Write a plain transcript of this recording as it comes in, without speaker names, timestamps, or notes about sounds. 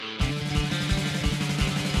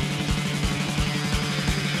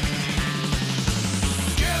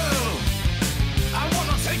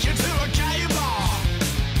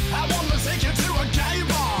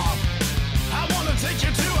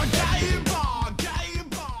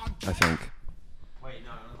I think. Wait,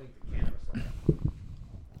 no, I don't think the camera's set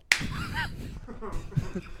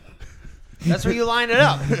up. That's where you line it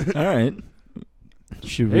up. All right.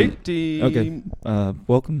 Should we? 18. Okay.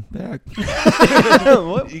 Welcome back.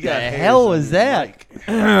 What the hell was that?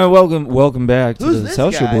 Welcome back to Who's the this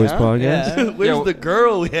South Shore guy, Boys huh? podcast. Yeah. Where's the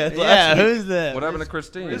girl we had last week? Who's that? What happened to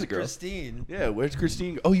Christine? Where's the girl? Christine. Yeah, where's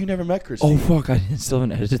Christine? Oh, you never met Oh Christine. fuck! I still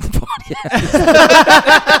haven't edited the podcast.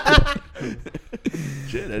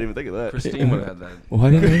 Shit, I didn't even think of that. Christine would have had that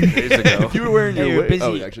What? days ago. If you were wearing Hey, your you're wig. busy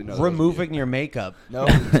Oh, actually, no. that was removing your makeup. you. No,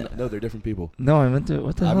 no, they're different people. No, I meant to.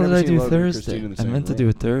 What the I've hell did never I seen do Logan and Thursday? Christine in the I same meant to room. do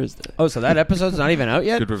it Thursday. Oh, so that episode's not even out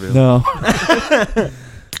yet? Good reveal. No.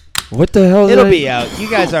 What the hell? It'll be out. You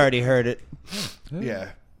guys already heard it. Yeah.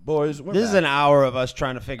 Boys, we're This is back. an hour of us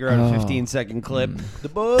trying to figure out a 15-second clip. The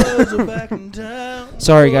boys are back in town.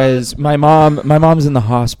 Sorry, guys. My mom's in the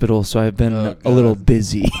hospital, so I've been Oh, a little God.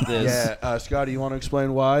 busy. Yeah, Scotty, you want to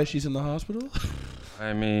explain why she's in the hospital?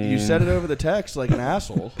 I mean, You said it over the text like an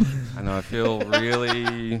asshole. I know. I feel like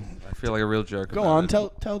a real jerk. Go about on, it.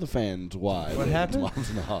 tell the fans why. What his happened? Mom's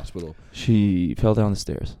in the hospiel. She fell down the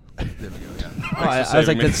stairs. There we go. Yeah. Oh, I Thanks for was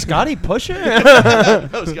like, saving me. did Scotty push her?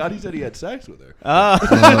 No, Scotty said he had sex with her.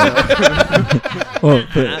 Well,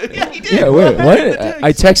 yeah, wait, what?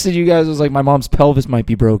 I texted you guys. I was like, my mom's pelvis might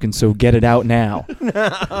be broken, so get it out now.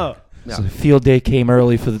 No. Yeah. So the field day came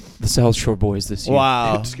early for the South Shore Boys this year.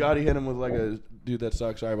 Wow. Scotty hit him with like a dude that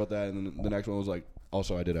sucks. Sorry about that. And then the next one was like,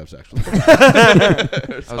 also I did have sex with her.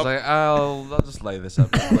 I was like, I'll just lay this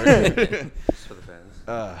up real quick. Just for the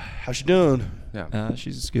fans. How's she doing? Yeah.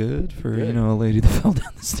 She's good for Good. a lady that fell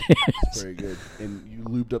down the stairs. Very good. And you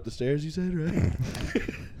lubed up the stairs, you said, right?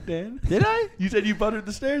 Dan? Did I? You said you buttered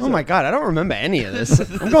the stairs Oh up. my God, I don't remember any of this.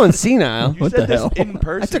 I'm going senile. You What said the this hell? in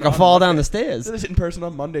person. I took a on fall down Monday. the stairs. You said this in person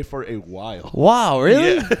on Monday for a while. Wow,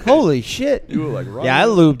 really? Yeah. Holy shit. You were like, right. Yeah, I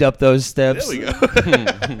lubed up those steps. There we go.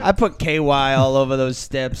 I put KY all over those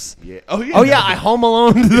steps. Yeah. Oh, yeah. Oh, yeah, I home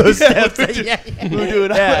alone those Yeah, steps. Yeah, yeah. We were doing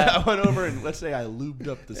Yeah. I went over and let's say I lubed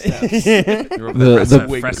up the steps. You're over The- there, the-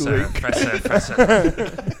 wink, Fresser.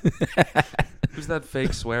 Who's that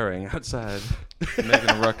fake swearing outside, making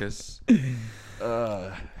a ruckus?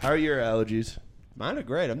 How are your allergies? Mine are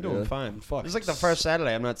great. I'm doing Yeah. fine. Fuck. It's like the first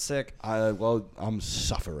Saturday. I'm not sick. I'm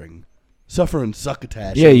suffering. Suffering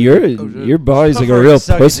succotash. Yeah, your body's like a real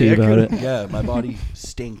Suck pussy dick. about it. Yeah, my body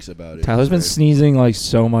stinks about it. Tyler's been It's very- sneezing like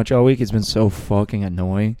so much all week. It's been so fucking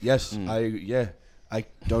annoying. Yes, I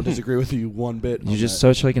don't disagree with you one bit. You're on just that.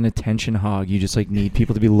 such like an attention hog. You just like need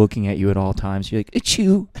people to be looking at you at all times. You're like,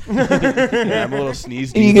 achoo. Yeah, I'm a little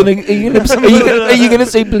sneeze. Are you gonna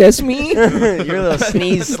say bless me? You're a little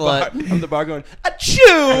sneeze slut. I'm the bar going,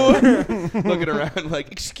 achoo! Looking around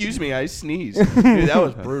like, excuse me, I sneezed. Dude, that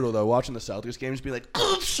was brutal though. Watching the Celtics games be like,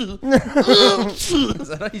 achoo, achoo. Is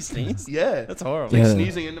that how you sneeze? Yeah. That's horrible. Like Yeah.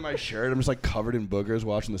 sneezing into my shirt. I'm just like covered in boogers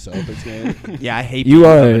watching the Celtics game. Yeah, I hate You being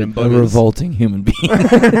are covered a in boogers. revolting human being.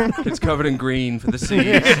 It's covered in green for the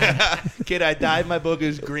seas. Kid, I dyed my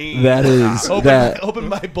boogers green. That is Hoping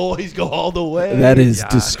my boys go all the way. that is Yeah.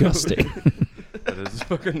 disgusting. That is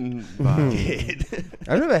fucking vile. Kid.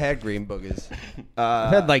 I've never had green boogers.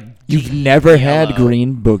 I've had like You've never had yellow.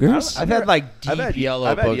 green boogers? I've had like deep I've had yellow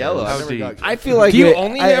I've had boogers. yellow. How I've never deep? got- I feel like Do you it-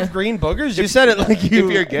 only I- have green boogers? You said it like you.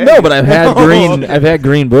 If you're gay. No, but I've had Oh, green. okay. I've had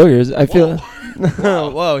green boogers. I feel.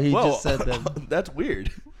 Whoa, he Whoa. just said that. That's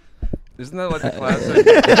weird. Isn't that like the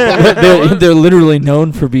classic? they're literally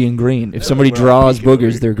known for being green. If somebody we're all draws peeking over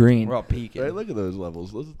boogers, here. they're green. We're all peeking. Right, look at those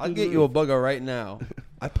levels. I'll get you a booger right now.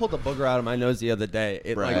 I pulled a booger out of my nose the other day.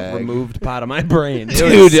 It like Brag. removed part of my brain. It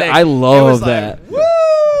was Dude, sick. I It love was like, that. Woo!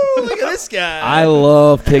 Look at this guy. I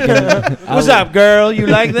love picking. What's up, girl? You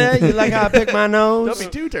like that? You like how I pick my nose?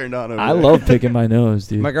 Don't be too turned on over I there. love picking my nose,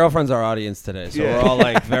 dude. My girlfriend's our audience today, so Yeah. we're all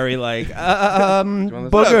like very like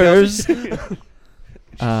want this? boogers.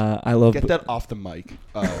 I love. Get that off the mic.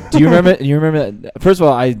 Do you remember? You remember that? First of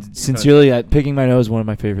all, I sincerely, picking my nose is one of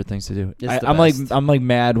my favorite things to do. It's the I'm like, best. I'm like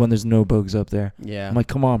mad when there's no bugs up there. Yeah. I'm like,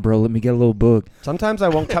 come on, bro, let me get a little bug. Sometimes I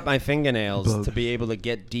won't cut my fingernails Bug. to be able to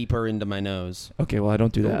get deeper into my nose. Okay, well, I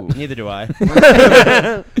don't do that. Ooh. Neither do I.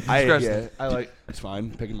 I like. It's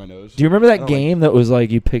fine. Picking my nose. Do you remember I that don't game that was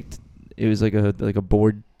like you picked? It was like a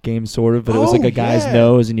board game sort of, but it was like Oh, a guy's yeah.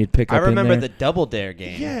 nose, and you'd pick I up remember in the there. double dare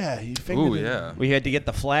game. Yeah. You fingered Ooh, it. yeah. We had to get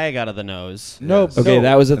the flag out of the nose. No. Yes. Okay, no.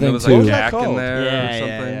 that was a And there thing was too. like was that Jack in called? there or Yeah,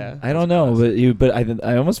 something. yeah. I don't know, but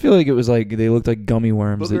I almost feel like it was like they looked like gummy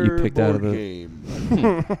worms that you Booger picked out of board the. game.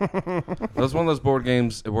 That was one of those board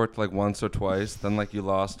games. It worked like once or twice. Then like you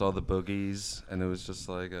lost all the boogies, and it was just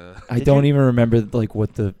like I Did don't you- even remember like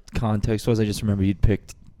what the context was. I just remember you'd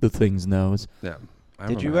picked the thing's nose. yeah. I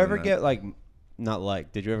Did remember you having ever that. get like not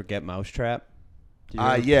like? Did you ever get Mousetrap?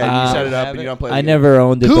 Yeah, you set it up and you don't play. I never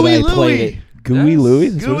owned it, but I played it. Gooey Louie.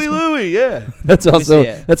 Gooey Louie, yeah. That's also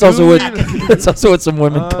what some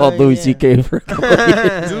women called Louis C.K. for a couple of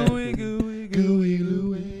years. Gooey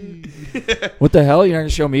Louie. What the hell? You're not gonna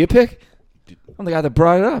show me a pic? I'm the guy that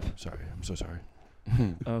brought it up. Sorry, I'm so sorry.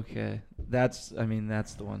 Okay, that's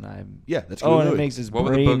the one I'm. Yeah, that's Oh, Gooey and it Louie. makes his What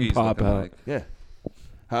were the brain boogies pop looking out. like? Yeah.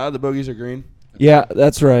 The boogies are green. Yeah,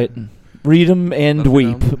 that's right. Read 'em and Nothing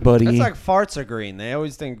weep, else. buddy. That's like farts are green. They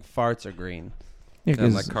always think farts are green. Yeah,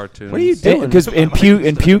 And like cartoons. What are you doing? Because and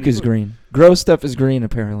puke is green. Gross stuff is green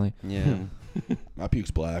apparently. Yeah. My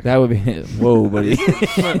puke's black. That would be whoa, buddy.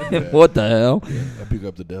 What the hell? Yeah, I puke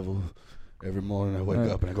up the devil. Every morning I wake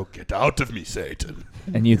up and I go, "Get out of me, Satan."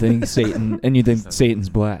 And you think Satan's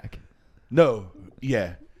black? No.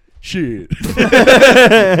 Yeah. Shit.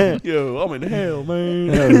 Yo, I'm in hell, man.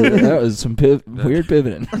 That was some weird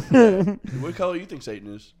pivoting. What color do you think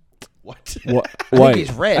Satan is? What? White.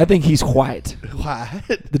 he's red. I think he's white. What?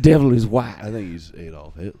 The devil is white. I think he's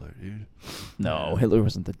Adolf Hitler, dude. No, Hitler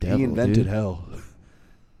wasn't the devil. He invented dude. hell.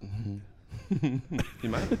 You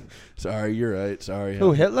might. Sorry, you're right. Sorry.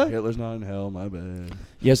 Who, Hitler? Hitler's not in hell. My bad.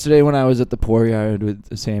 Yesterday when I was at the Poor Yard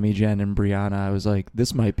with Sammy, Jen, and Brianna, I was like,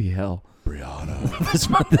 "This might be hell.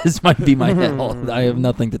 Brianna. this might be my hell. I have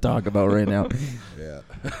nothing to talk about right now." Yeah.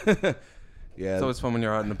 Yeah. It's always fun when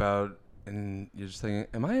you're out and about and you're just thinking,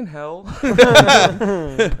 "Am I in hell?"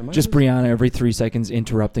 Just Brianna every 3 seconds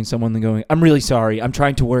interrupting someone and going, "I'm really sorry. I'm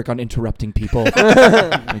trying to work on interrupting people.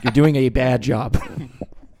 Like, you're doing a bad job."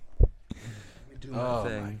 Oh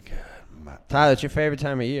thing. my god. Tyler, it's your favorite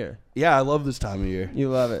time of year. Yeah, I love this time of year. You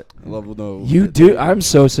love it. I love no. You do. I'm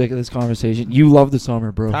so sick of this conversation. You love the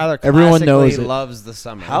summer, bro. Tyler Everyone knows it. loves the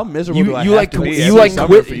summer. How miserable do I you have like to be you every like summer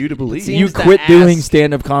quit for you to believe? seems You to quit doing ask-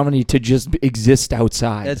 stand-up comedy to just exist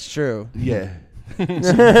outside. That's true. Yeah.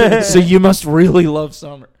 So you must really love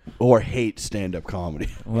summer. Or hate stand-up comedy.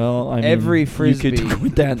 Well, I mean, Every Frisbee you could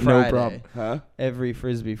quit that Friday. no problem. Huh? Every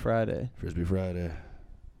Frisbee Friday. Frisbee Friday.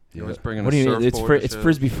 You're always bringing What a do you mean? surfboard It's to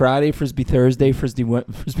Frisbee Friday, Frisbee Thursday, Frisbee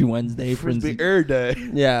Wednesday, Frisbee Frisbee. Day.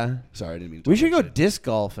 Yeah. Sorry, I didn't mean to. We should go say. disc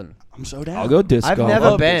golfing. I'm so down. I'll go disc I've golf. never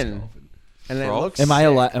Love disc been. golfing. And it Golf? looks Am I sick.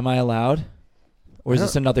 allowed? Am I allowed? Or is I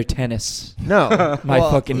this another tennis? No. My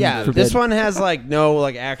fucking yeah. forbid. This one has like no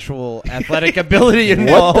like actual athletic ability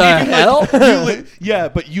involved. What the hell? Yeah,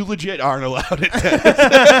 but you legit aren't allowed it.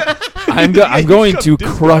 I'm going to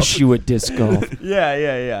crush you at disc golf.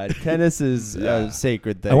 Yeah. Tennis is a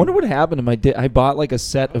sacred thing. I wonder what happened to my. I bought like a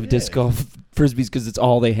set of disc golf frisbees because it's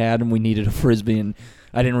all they had, and we needed a frisbee, and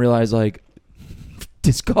I didn't realize like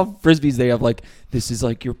disc golf frisbees. They have like this is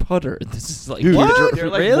like your putter. This is like Dude, What? they're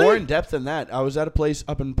like Really? more in depth than that. I was at a place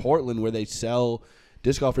up in Portland where they sell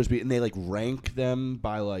disc golf frisbee, and they like rank them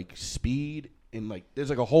by like speed, and like there's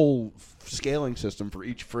like a whole scaling system for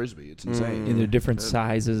each frisbee. It's insane. and they're different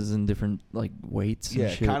sizes and different like weights. Yeah,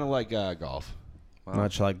 and shit. kind of like golf. Wow.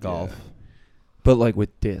 Much like golf. but like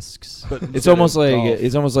with discs. But It's instead almost of like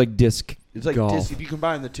golf, disc. it's like golf. disc. If you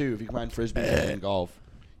combine the two, if you combine frisbee and golf,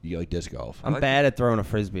 you get like disc golf. I'm like bad at throwing a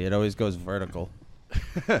frisbee. It always goes vertical.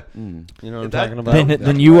 Mm. You know what I'm That- talking about?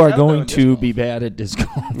 Then you are I've done going disc to golf. be bad at disc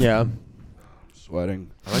golf. Yeah.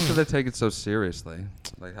 Sweating. I like that they take it so seriously.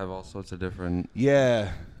 Like have all sorts of different.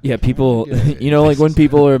 Yeah. Yeah, people. Yeah. You know, like when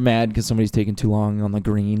people are mad because somebody's taking too long on the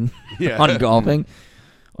green Yeah. on golfing.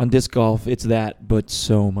 On disc golf, it's that, but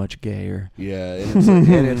so much gayer. Yeah, and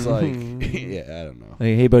it's like, yeah, I don't know.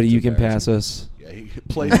 Like, hey, buddy, It's you can pass embarrassing. us Yeah, you can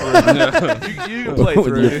play through. you can play with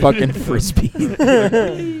through. your fucking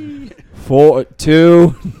frisbee. 4, 2.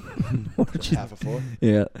 What did you- Half a four.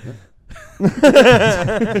 Yeah.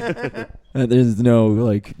 There's no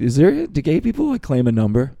like. Is there? Do gay people like claim a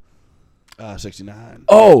number? 69.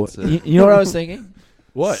 Oh, That's it. you know what I was thinking?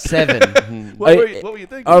 What? 7. What, I- what were you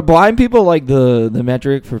thinking? Are blind people like the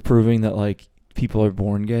metric for proving that like people are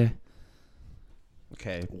born gay?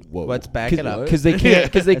 Okay. Whoa. Let's back it up. Because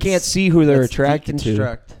they can't see who they're attracted to.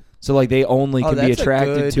 Deconstruct. So like they only Oh, can be that's a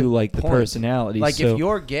attracted good to like the point. personality. Like so, if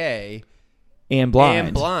you're gay and blind.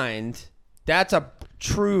 and blind, that's a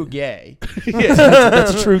true gay.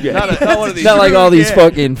 That's a true gay. Not one of these. Not like all these gay.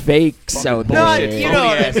 fucking fakes out No, there. you know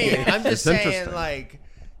what I Phony-ass mean. gay. I'm just It's saying, interesting. like,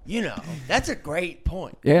 you know, that's a great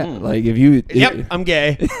point. Yeah, like if you. Yep, I'm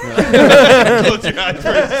gay. Close your eyes for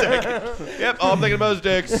a second. Yep, all I'm thinking about is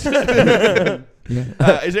dicks.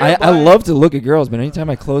 Yeah. Is there I a blind- love to look at girls, but anytime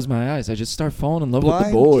I close my eyes, I just start falling in love with the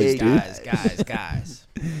Blind boys, gay dude. Guys.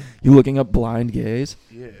 You looking up blind gays?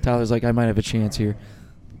 Yeah. Tyler's like, I might have a chance here.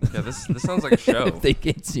 Yeah, this sounds like a show. If they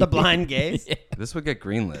can't see The me. blind gays. This would get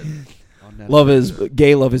greenlit. Love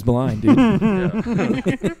is blind, dude.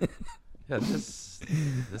 Yeah. Yeah,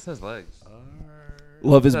 this has legs.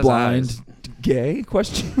 Love is Has Blind. eyes. Gay?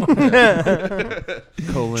 Question mark.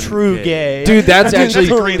 True gay. Dude, that's actually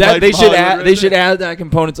That's a green that light they from should Hollywood add. right They should there. add that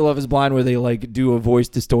component to Love Is Blind where they like do a voice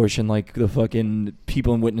distortion, like the fucking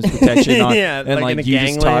people in witness protection. On, Yeah, and like in a you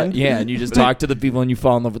just talk. gangland. Yeah, and you just talk to the people and you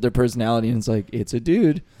fall in love with their personality, and it's like it's a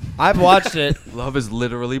dude. I've watched it. Love is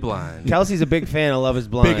literally blind. Kelsey's a big fan of Love Is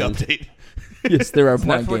Blind. Big update. Yes, there are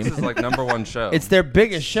blind Netflix games. is like #1 show. It's their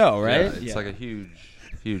biggest show, right? Yeah, it's like a huge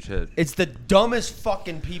hit. It's the dumbest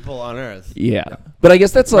fucking people on earth. Yeah, but I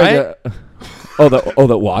guess that's like Right?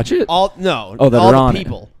 that watch it. All no, Oh, that all are the on it.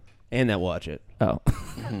 people and that watch it. Oh,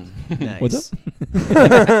 Nice. what's up?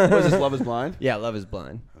 What is this? Love is Blind. Yeah, Love Is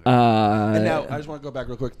Blind. And now I just want to go back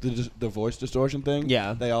real quick. The voice distortion thing.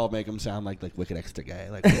 Yeah. They all make them sound like wicked extra gay.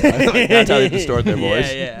 Like that's how they distort their Yeah,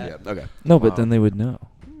 voice. yeah. Okay. No, but then they would know.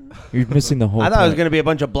 You're missing the whole. I thought it was point. gonna be a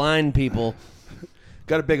bunch of blind people.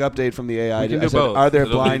 Got a big update from the AI. We can I do said, both. are there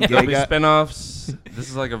There'll blind be, gay there'll be guys? spin-offs. This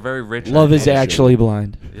is like a very rich. Love is idea. actually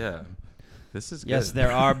blind. Yeah. This is good. Yes,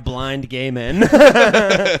 there are blind gay men.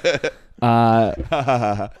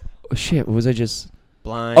 Shit, what was I just?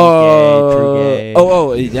 Blind, gay,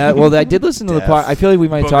 true gay. Yeah. Well, I did listen to the part. I feel like we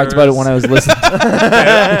might have talked about it when I was listening.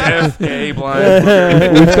 Deaf, gay,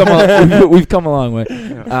 blind. we've come a long way.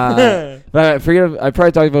 But I forget. I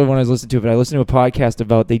probably talked about it when I was listening to it. But I listened to a podcast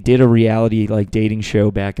about they did a reality like dating show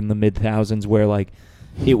back in the mid-2000s where like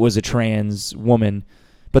it was a trans woman,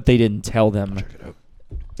 but they didn't tell them,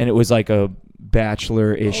 and it was like a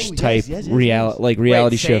bachelor-ish type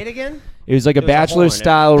reality show. Say it again. It was like a There was a bachelor horn.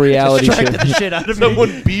 style reality show. Distracted the shit out of me. Someone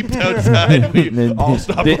beeped outside. We And then all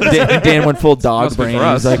stopped. Dan went full dog Must be brain. for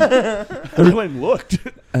He was us. like, I went and looked.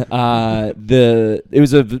 it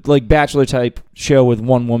was a like bachelor type show with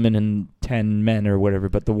one woman and 10 men or whatever,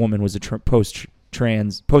 but the woman was a post-op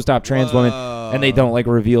trans woman, and they don't like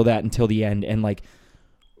reveal that until the end. And like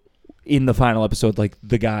in the final episode, like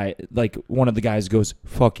the guy, like one of the guys goes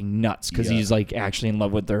fucking nuts because Yeah. he's like actually in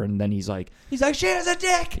love with her, and then he's like, she has a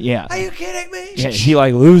dick. yeah, Are you kidding me? yeah, he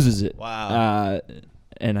like loses it. Wow.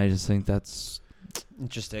 And I just think that's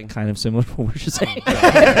Interesting. kind of similar to what we're just saying.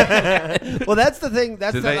 Well, that's the thing.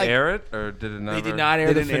 That's Did the, they like, air it or did it never? They did not air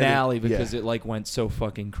They the didn't air the- finale yeah. because it like went so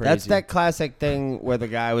fucking crazy. That's that classic thing where the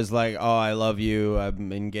guy was like, "Oh, I love you.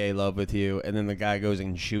 I'm in gay love with you," and then the guy goes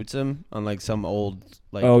and shoots him on like some old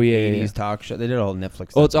like 80s talk show. They did a whole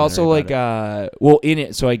Netflix. Well, it's also documentary like, about well, in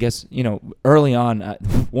it. So I guess early on,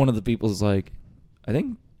 one of the people is like, I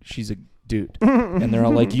think she's a dude, and they're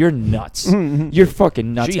all like, "You're nuts. You're fucking it.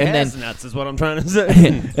 nuts." She and has then, nuts, is what I'm trying to say.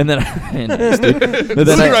 and then, nice, dude. But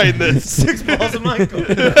then Who's writing this? 6 balls of my coat.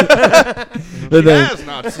 but then- Yes,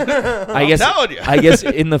 nuts. I guess telling you. I guess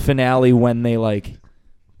in the finale when they like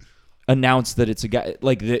announced that it's a guy,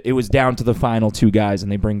 like it was down to the final 2 guys,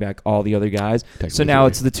 and they bring back all the other guys. So now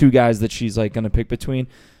it's the 2 guys that she's like gonna pick between,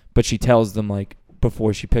 but she tells them like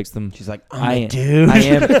before she picks them, She's like, I am, dude. I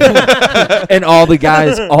am, and all the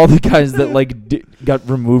guys that like got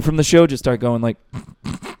removed from the show just start going like,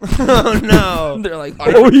 Oh no. they're like,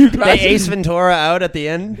 oh, you guys. They Ace Ventura out at the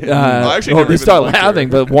end. I actually never they even start liked her. laughing,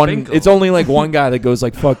 but Finkel. it's only like one guy that goes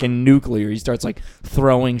like fucking nuclear. He starts like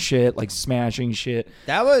throwing shit, like smashing shit.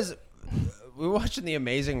 That was. We were watching The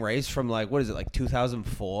Amazing Race from like, what is it, like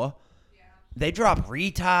 2004? They drop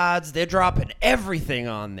retards. They're dropping everything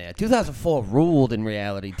on there. 2004 ruled in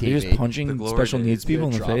reality They're just TV. punching The glory special days. needs people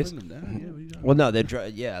in the Dropping face. them down. Yeah, we got Well, no,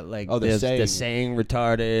 they're like Oh, they're they're saying- saying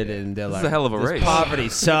retarded, and they're This like, is a hell of a this race. poverty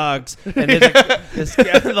sucks, and there's like, this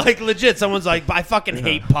guy, like legit, someone's like, I fucking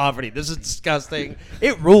hate poverty. This is disgusting.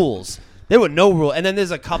 It rules. There were no rule, and then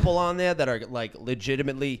there's a couple on there that are like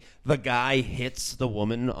legitimately the guy hits the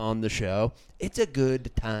woman on the show. It's a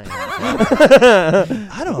good time.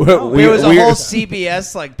 I don't know. There was a whole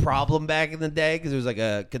CBS like problem back in the day because it was like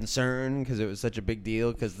a concern because it was such a big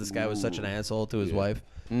deal because this guy was such an asshole to his wife.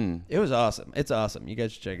 It was awesome. It's awesome. You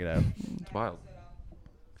guys should check it out. It's wild.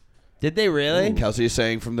 Did they really? Kelsey is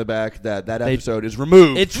saying from the back that episode is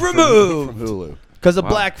removed. It's removed. from Hulu. Because of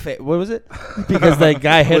Wow. blackface. What was it? Because the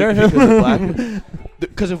guy hit her?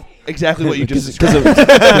 Because of exactly what you just described.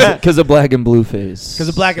 Because of black and blue face. Because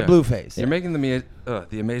of black and blue face. You're making the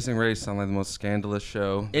Amazing Race sound like the most scandalous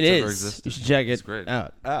show It that's ever is. existed. You should check it It's great.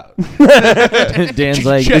 out. Out. Dan's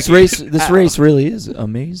like, this race really is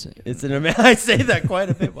amazing. It's an I say that quite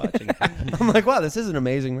a bit watching it. I'm like, wow, this is an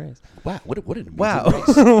amazing race. Wow, what an amazing Wow.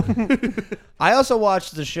 race. I also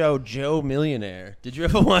watched the show Joe Millionaire. Did you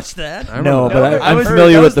ever watch that? I No, remember but I'm was-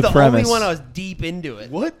 familiar that with was the premise. only one I was deep into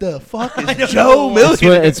it. What the fuck I is don't Joe know.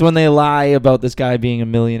 Millionaire? It's when they lie about this guy being a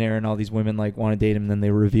millionaire and all these women like want to date him, and then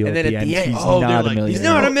they reveal And at then the at end the end, he's they're not a like, millionaire. He's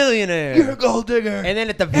not a millionaire. You're a gold digger. And then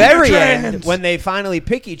at the you're very end, trans. when they finally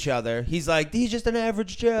pick each other, he's like, he's just an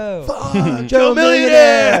average Joe. Fuck, Joe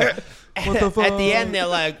millionaire. What the fuck? At the end, they're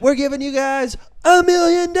like, we're giving you guys $1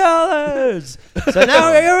 million. So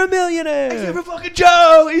now you're a millionaire. Except for fucking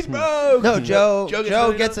Joe. He's broke. No, Joe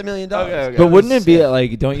Joe gets $1 million. Okay. But wouldn't it be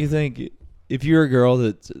like? Don't you think if you're a girl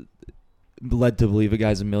that's led to believe a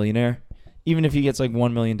guy's a millionaire, even if he gets like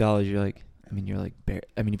 $1 million, you're like,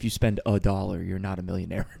 if you spend $1, you're not a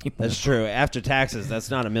millionaire anymore. That's true. After taxes,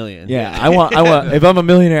 that's not $1 million. Yeah, I want. If I'm a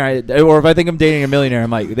millionaire, or if I think I'm dating a millionaire,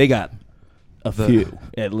 I'm like, they got a few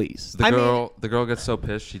at least. The girl gets so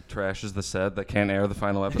pissed she trashes the set that can't air the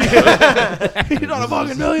final episode. He's not a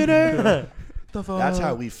fucking millionaire. That's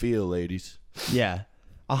how we feel, ladies. Yeah.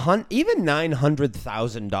 Even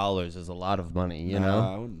 $900,000 is a lot of money, you I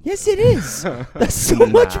know? wouldn't- Yes, it is. That's so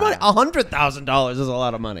much money. $100,000 is a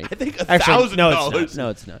lot of money. I think Actually, no, $1,000. it's not. No,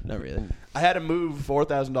 it's not. Not really. I had to move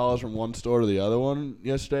 $4,000 from one store to the other one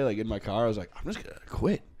yesterday. Like in my car, I was like, I'm just gonna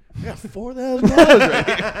quit. I got $4,000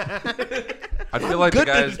 right here. I feel like the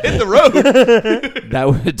guys. Hit the road. That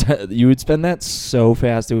would you would spend that so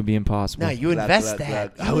fast it would be impossible. No, you invest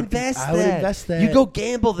that. I would invest that. You go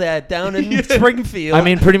gamble that down in Springfield. I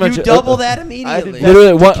mean, pretty much You double that immediately.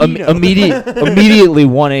 literally Taquino. immediately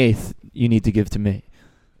 1/8 you need to give to me.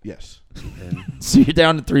 Yes. So you're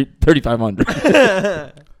down to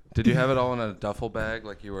 3,500. Did you have it all in a duffel bag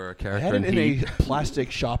like you were a I character had it in Heat? a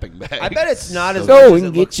plastic shopping bag. I bet it's not as Go much as and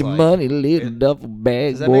it get looks your like. money, little duffel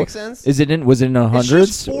bag. Does that boy. make sense? Was it in the It's hundreds?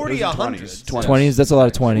 just 40 It was or 20s. 100s. 20s? That's a lot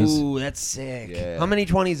of 20s. Ooh, that's sick. Yeah. How many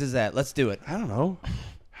 20s is that? Let's do it. I don't know.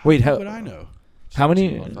 Wait, How how would I know? how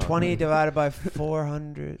many? 20 divided by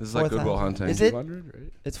 400. This is like Goodwill 4,000. Hunting. Is it? 200,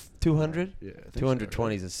 right? It's 200? Yeah. I think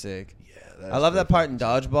 220s is sick. So, right? I love that part in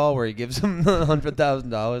Dodgeball where he gives him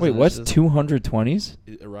 $100,000. Wait, and what's it's just- 220s?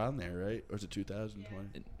 Around there, right? Or is it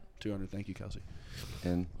 2020? 200. Thank you, Kelsey.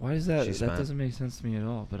 And Why is that? She's that fine. doesn't make sense to me at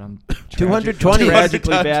all. But I'm 220 tragically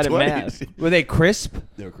bad at 20s. math. Were they crisp?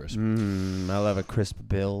 They were crisp. I love a crisp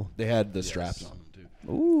bill. They had the straps on them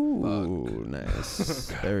too. Ooh, nice.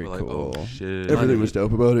 Very we're like, cool. oh shit. Everything was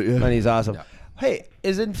dope about it. Yeah. Money's awesome. Yeah. Hey,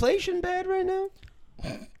 is inflation bad right now?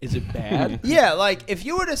 Is it bad? Yeah, like if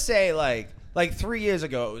you were to say like 3 years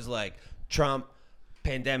ago, it was like Trump,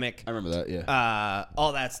 pandemic, I remember that. Yeah.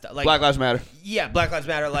 all that stuff. Like Black Lives Matter. yeah, Black Lives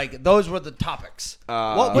Matter. Like those were the topics.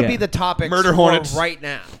 What would Yeah. be the topics? Murder for hornets. right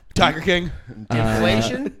now. Tiger King.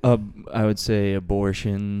 Inflation. I would say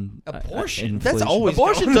abortion. Abortion? That's inflation. always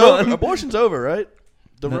Abortion's going on. over. Abortion's over, right?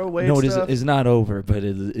 The Roe Wade No, it is. stuff. It's not over, but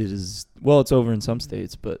it is. Well, it's over in some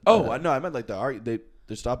states, but Oh, no, I meant like they're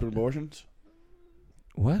stopping abortions.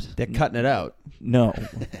 what? They're cutting it out. No.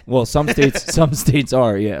 Well, some states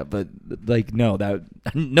are, yeah, but like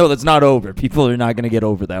that's not over. People are not going to get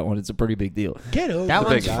over that one. It's a pretty big deal. Get over That the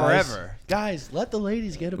one's big guys. forever. Guys, let the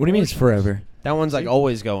ladies get abortions. What do you mean it's forever? That one's like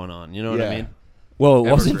always going on. You know what I Yeah. mean? Well,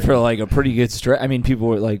 it wasn't Evergreen. for like a pretty good stretch. I mean, people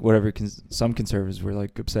were like, whatever. Some conservatives were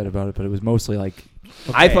like upset about it, but it was mostly like,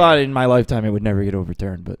 I Okay. thought in my lifetime it would never get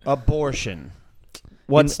overturned. But Abortion.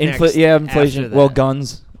 What's infl- next? Yeah, after inflation. that? Well,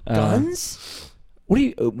 guns. Guns?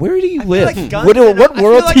 Where do you I live? feel like guns What and-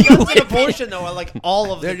 world I feel like do you guns and live in? abortion though are like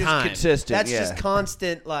all of They're the just time. consistent, That's yeah. just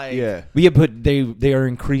constant. Like Yeah. Yeah, but they are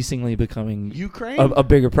increasingly becoming Ukraine. a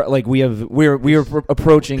bigger like we're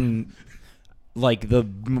approaching like the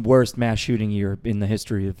worst mass shooting year in the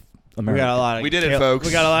history of we America. got a lot of We did it, folks.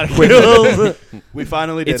 We got a lot of kills. We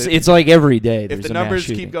finally did it. It's like every day. If There's the a mass numbers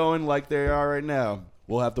shooting. keep going like they are right now,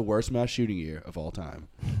 we'll have the worst mass shooting year of all time.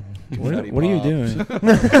 What are Confetti you pops. doing?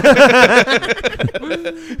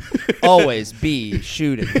 Always be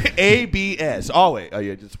shooting. ABS. Always. Oh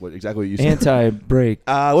yeah, just exactly what you said. Anti-break.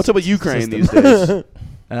 What's up with Ukraine System. these days?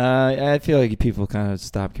 I feel like people kind of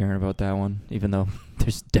stopped caring about that one, even though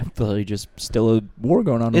there's definitely just still a war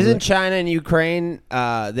going on. over Isn't there. China and Ukraine?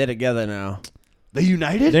 They're together now. They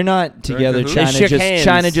united? They're not together. cahoots? China They shook just hands.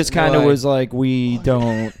 China just kind of Like- was like, we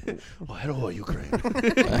don't. Well, hello, Ukraine.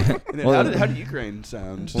 Well, how did Ukraine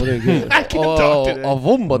sound? Well, they're good. I can't talk today.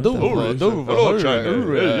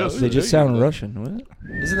 They just sound Russian. What?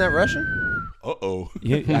 Isn't that Russian? Uh-oh.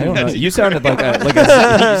 I don't know. You sounded like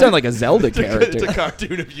you sound like a Zelda It's a character.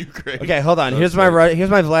 cartoon of Ukraine. Okay, hold on. Here's my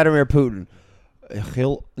Vladimir Putin.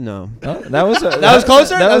 No. Oh, that was That was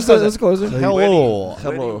closer? That was That was closer. Hello.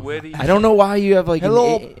 Hello. Witty. I don't know why you have like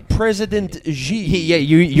Hello, an President Xi. yeah,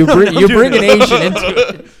 you're bringing Asian into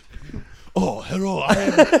it. Oh, hello. I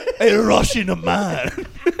am a Russian man.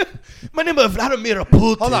 My name is Vladimir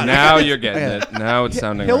Putin. Hold on. Now you're getting it. Now it's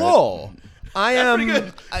sounding right. Hello. I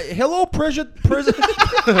am. Hello, President.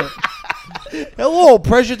 Hello,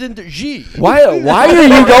 President Xi. Why are you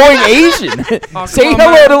going Asian? Say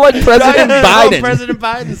hello to like President Biden. President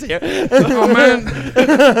Biden's here. Oh man.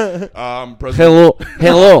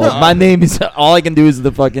 Hello. My name is. All I can do is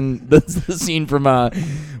the scene from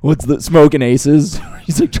what's the Smoking Aces.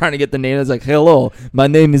 He's like trying to get the name. It's like, hello, my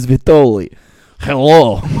name is Vitoli.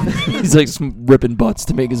 Hello. He's like ripping butts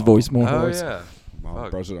to make his voice more Oh hoarse. yeah. I'm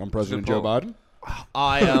Fuck. President Good Joe pull. Biden.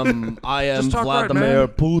 I am Just talk right, Vladimir man.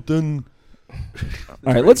 Putin.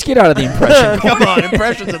 All right, let's get out of the impression. Come on,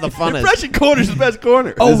 impressions are the funnest. Impression corner's the best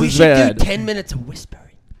corner. Oh, This we is should bad. do 10 minutes of whispering.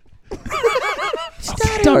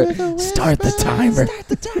 Start the timer.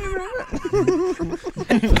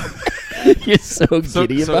 You're so So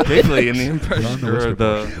giddy about it. giggly in the impression or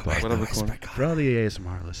the whatever corner. For all the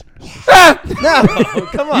ASMR listeners, No,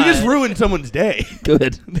 come on. you just ruined someone's day.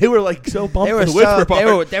 Good. They were like so pumped They for were the whisper so,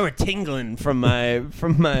 part. they were tingling from my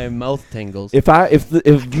mouth tingles. If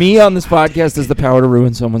me on this podcast has the power to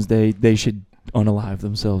ruin someone's day, they should unalive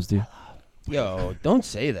themselves, dude. Yo, don't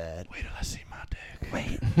say that. Wait till I see my dick.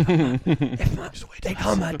 Wait, they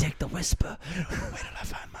call my dick the whisper. Wait till I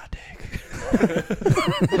find my dick.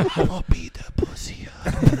 I'm gonna beat the pussy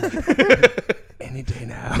up. Any day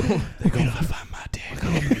now. Wait till I find my dick.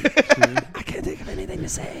 I can't think of anything to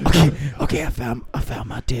say. Okay, I found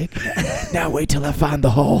my dick. Now wait till I find the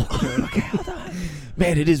hole. Okay, hold on.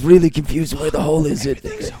 Man, it is really confusing where the hole is.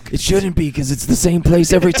 It shouldn't be because it's the same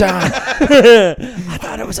place every time. I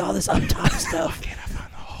thought it was all this up top stuff.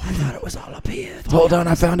 I thought it was all up here. Hold on,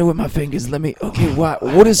 I found it with my fingers. Let me. Okay,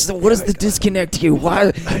 what is the disconnect here?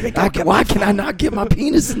 Why can I not get my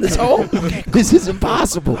penis in this hole? This is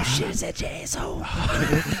impossible. Shit, is that your asshole?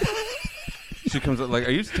 She comes up like,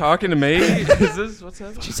 "Are you talking to me? Is this what's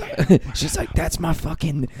happening?" She's like, that's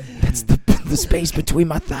the space between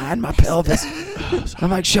my thigh and my pelvis. I'm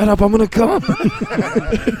like, shut up, I'm gonna come.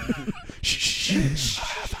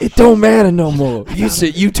 It don't matter no more.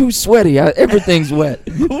 You too sweaty. Everything's wet.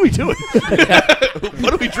 What are we doing?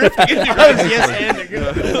 What are we drifting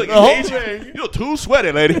into? You're too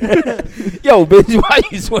sweaty, lady. Yo, bitch, why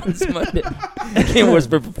you sweating so much? I can't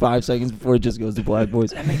whisper for 5 seconds before it just goes to black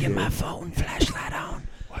voice. Let me get my phone flashlight on.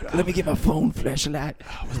 Let me get my phone flashlight.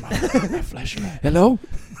 My flashlight. Hello?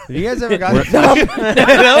 Have you guys ever got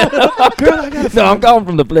No, I'm calling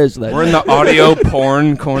from the flashlight. We're in the audio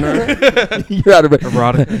porn corner. You're out of it.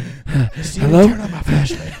 Erotic. Hello? Turn on my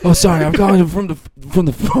flashlight. Oh, sorry, I'm calling from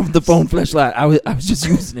the phone flashlight. I was just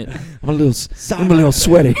using it. I'm a little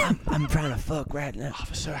sweaty. I'm trying to fuck right now.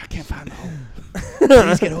 Officer, I can't find the hole.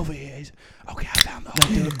 Please get over here. Okay, I found the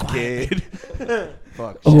hole. Kid.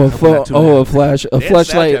 Fuck. A flashlight.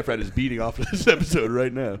 Snapchat friend is beating off this episode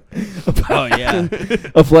right now. Oh, yeah.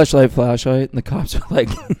 A flashlight, and the cops are like,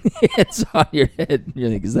 it's on your head. And you're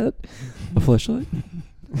like, is that a flashlight?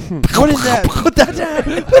 What is that? Put that down.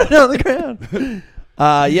 Put it on the ground.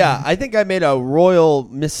 Yeah, I think I made a royal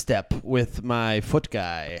misstep with my foot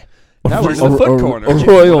guy. That was the foot corner. A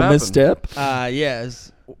royal What happened? misstep.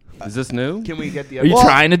 Yes. Is this new? Can we get the Are you Well-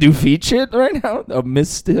 trying to do feet shit right now? A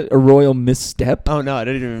royal misstep. Oh, no, I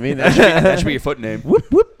didn't even mean that that. should be your foot name. Whoop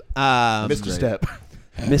whoop. Mr. great. Step.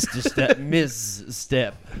 Mr. Step. Ms.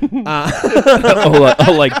 Step.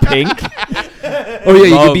 Like pink. Oh yeah,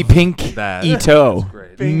 you could be pink. that. Ito. That's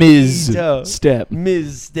great. Ms. Ito. Step.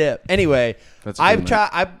 Ms. Step. Anyway, That's I've good,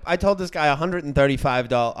 tried. I told this guy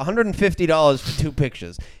 $150 for 2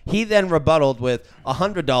 pictures. He then rebutted with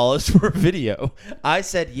 $100 for a video. I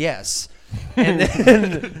said yes, and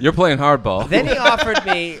then You're playing hardball. then he offered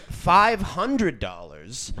me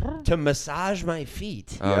 $500 to massage my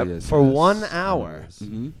feet Oh, yes, for yes. 1 hour.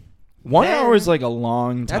 Mm-hmm. 1 Then- hour is like a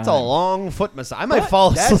long time. That's a long foot massage. I might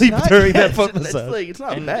fall asleep during that foot massage. It's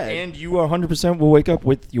not And, bad. and you 100% will wake up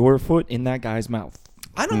with your foot in that guy's mouth.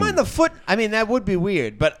 I don't mind the foot. I mean, that would be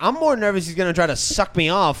weird, but I'm more nervous he's gonna try to suck me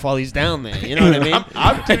off while he's down there. You know what I mean?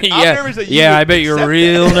 I'm nervous that you yeah, would I bet you're accept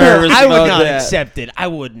real that. nervous. I would about not that. accept it. I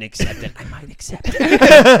wouldn't accept it. I might accept it.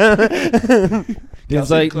 It's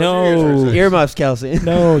like close your ears for a no, second. Earmuffs, Kelsey.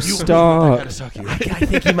 no, I stop. gotta suck you. I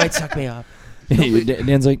think he might suck me off.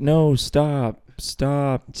 Dan's like, no, stop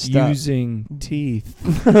Stop. using teeth,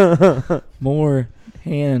 more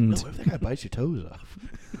hand. What if that guy bites your toes off?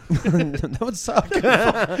 That would suck.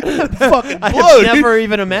 Fucking I blow, have dude. never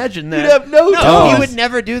even imagined that. You'd have no No, toes. he would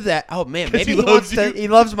never do that. Oh man, maybe he he loves wants to. you. He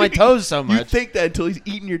loves my toes so You much. think that until he's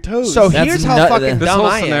eating your toes. So That's here's how nut- fucking This dumb whole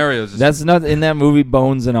I am. scenario is just That's not in that movie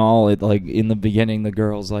Bones and all. It like in the beginning, the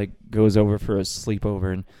girl's like goes over for a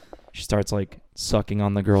sleepover and she starts like sucking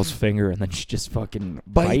on the girl's finger and then she just fucking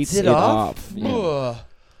bites it off. Yeah. Ugh,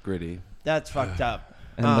 gritty. that's fucked up.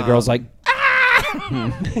 And the girl's like,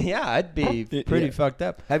 Yeah, I'd be pretty fucked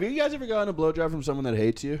up. Have you guys ever gotten a blowjob from someone that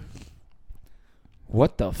hates you?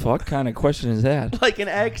 What the fuck kind of question is that? Like an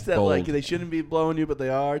ex that like Bold. they shouldn't be blowing you, but they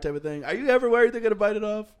are, type of thing. Are you ever worried they're gonna bite it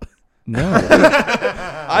off? No.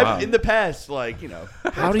 I've in the past, like, you know.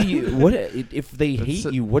 How do you? What if they hate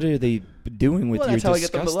you? What are they doing with Well, your that's how I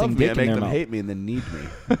get them to love disgusting me. I dick in make their them mouth? hate me and then need me.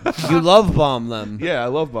 You love bomb them. Yeah, I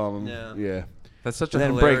love bomb Yeah. them. Yeah. That's such a And then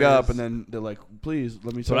hilarious... break up, and then they're like, "Please,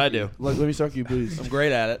 let me." That's what I do. Let me suck you, please. I'm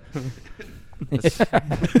great at it.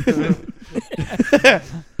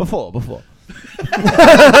 Before.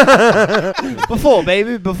 Before,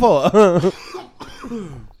 baby, before.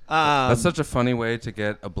 That's such a funny way to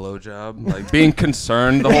get a blowjob. Like being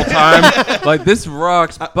concerned the whole time. Like this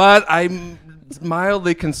rocks, but I'm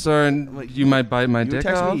mildly concerned you might bite my dick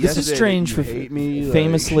text me off. This is yesterday strange that for you hate me, like-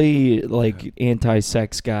 famously like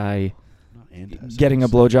anti-sex guy Anti-sex. getting a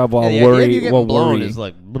blowjob while Yeah, the idea of you worried getting while blown worried. is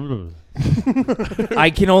like. I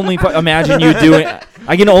can only imagine you doing.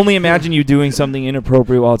 I can only imagine you doing something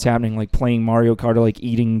inappropriate while it's happening, like playing Mario Kart or like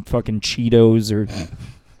eating fucking Cheetos or.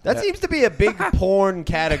 That seems to be a big porn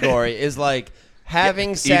category. Is like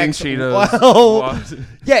having sex. Eating Cheetos. While, What?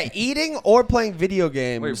 yeah, eating or playing video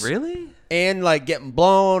games. Wait, really? And like getting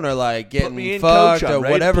blown or like me getting in, fucked coach, I'm or ready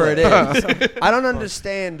to whatever it play. is. I don't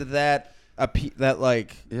understand that. That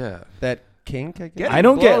like Yeah. that kink. I guess. Getting I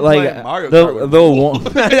don't get blown like playing Mario Kart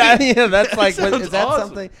would Yeah, that's like. sounds Is that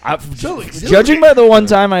awesome. something? Judging by the one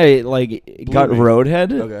time I like got me.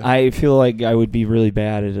 roadhead, Okay. I feel like I would be really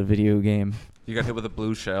bad at a video game. You got hit with a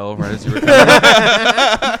blue shell right as you were coming.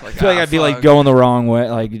 I feel like I'd be like going the wrong way,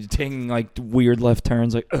 like taking like weird left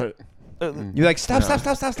turns, like. You're like stop. I'd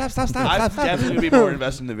definitely be more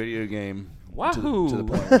invested in the video game. Wahoo! To the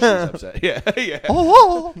point where she's upset. Yeah, yeah.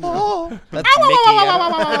 Oh, that's Mickey.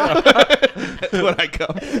 That's when I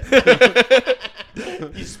come.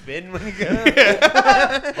 You spin when you go.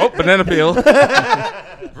 Oh, banana peel.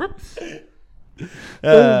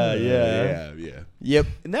 Yeah. Yep.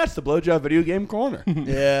 And that's the blowjob video game corner.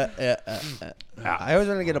 Yeah. I always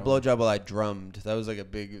wanted to get a blowjob while I drummed. That was like a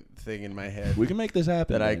big thing in my head We can make this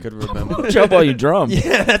happen. that I man. could remember. Jump while you drum.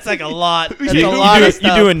 Yeah, that's like a lot. That's You, a lot you, of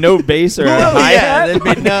stuff. you do a note bass or a Well, hi yeah, hat?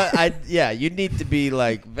 there'd be no, you'd need to be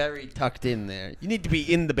like very tucked in there. You need to be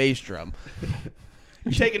in the bass drum.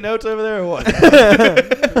 You taking notes over there or what?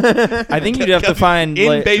 I think you'd have to find in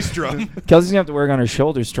like, bass drum. Kelsey's gonna have to work on her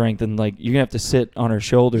shoulder strength, and like you're gonna have to sit on her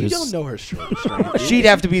shoulders. You don't know her shoulder strength. dude. She'd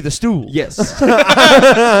have to be the stool. Yes.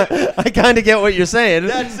 I kind of get what you're saying.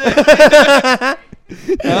 That's it.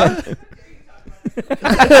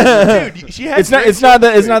 Dude, she has It's not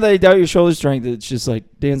that I doubt your shoulder strength. It's just like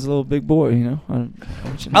Dan's a little big boy, you know. I want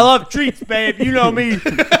you to I love treats, babe. You know me.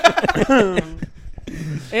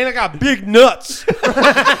 And I got big nuts.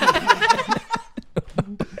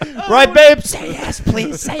 Right, babe? Say yes,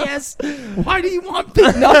 please. Say yes. Why do you want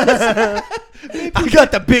big nuts? I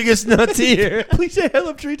got the biggest nuts here. Please say I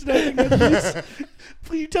love treats and I think that's please.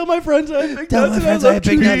 Please tell my friends I have big Tell nuts my and friends I I love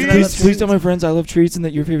have big nuts and I love treats. Please tell my friends I love treats and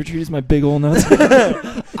that your favorite treat is my big old nuts.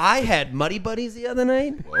 I had Muddy Buddies the other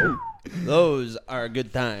night. Whoa. Those are a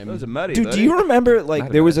good time. Those are muddy, Dude, buddy. do you remember like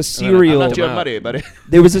Not there was a bad. cereal? I'm not Wow. too muddy, buddy.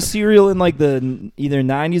 There was a cereal in like the either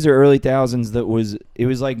 90s or early 2000s that was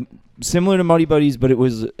like similar to Muddy Buddies, but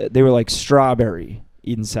they were like strawberry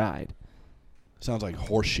inside. Sounds like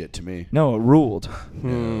horse shit to me. No, it ruled.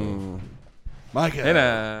 Micah. Hey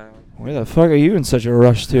now. Where the fuck are you in such a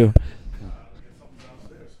rush to?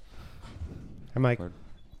 Hi, Mike.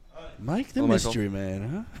 Mike the Hello, Michael. mystery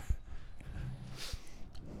man,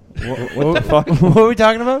 What the fuck? What were we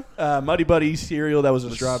talking about? huh? Muddy Buddy cereal that was a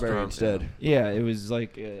The strawberry straw- instead. Yeah, it was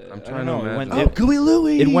like I'm I trying don't to know, imagine. Oh, Gooey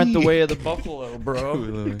Louie. it went the way of the buffalo, bro.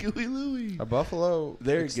 Gooey Louie. A buffalo.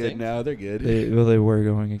 They're extinct? good now. They're good. They were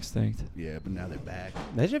going extinct. Yeah, but now they're back.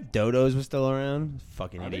 Imagine if dodos were still around.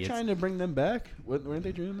 Fucking Are they idiots. trying to bring them back? Weren't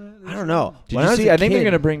they doing that? I don't know. Did When you was see? a I think they're kid-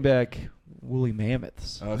 gonna bring back woolly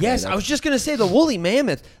mammoths. Okay, Yes, I was just gonna say the woolly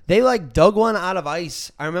mammoth. They like dug one out of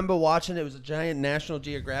ice. I remember watching it. It was a giant National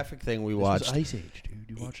Geographic thing we watched. Ice Age, dude.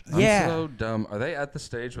 You watched that? I'm Yeah. so dumb. Are they at the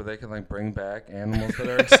stage where they can like bring back animals that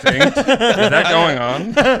are extinct? Is that going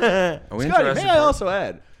on? Are we Scotty, interested? may I also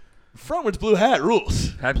add, frontwards blue hat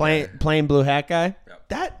rules. Plain blue hat guy.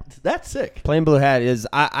 That's sick. Plain blue hat is.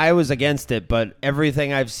 I was against it, but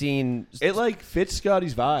everything I've seen. It like fits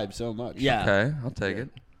Scotty's vibe so much. Yeah. Okay, I'll take it.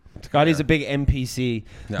 Scotty's a big NPC.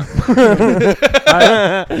 No,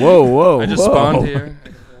 Whoa! I just spawned here.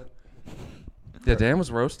 Yeah, Dan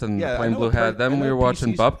was roasting Yeah, I plain know blue what hat. Then I we know were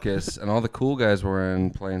watching PCs Bupkis, and all the cool guys were wearing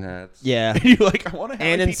plain hats. Yeah. And you're like, I want to.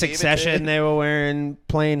 And in Succession, they were wearing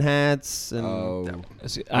plain hats. And Oh.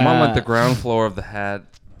 I'm on like the ground floor of the hat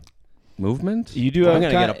movement. You do. I'm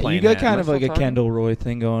have gonna get a you plain got hat. kind of Am I like a still talking? Kendall Roy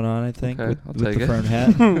thing going on. I think Okay, with I'll the take firm it.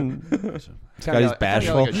 hat. Got his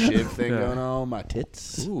bashful. like a Shiv thing Yeah. going on. My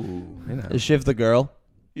tits. Ooh, you know. Is Shiv the girl?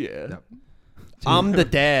 Yeah. Yep. I'm the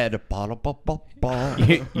dad. Ba-da-ba-ba-ba.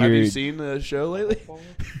 You're- Have you seen the show lately?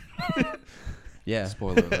 Yeah.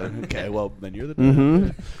 Spoiler alert. Okay, well then you're the.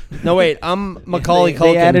 Mm-hmm. No, wait. I'm Macaulay they,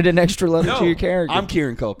 Culkin. They added an extra letter to your character. I'm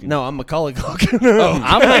Kieran Culkin. No, I'm Macaulay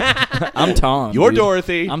Culkin. I'm Tom. You're dude.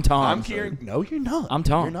 Dorothy. I'm Tom. I'm Kieran. No, you're not. I'm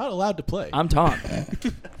Tom. You're not allowed to play. I'm Tom.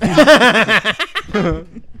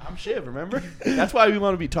 I'm Shiv. Remember? That's why we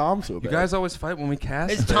want to be Tom so bad. You guys always fight when we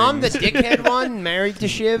cast. Is Tom the things. dickhead one married to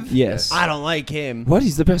Shiv? Yes. I don't like him. What?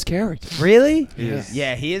 He's the best character. Really? He is.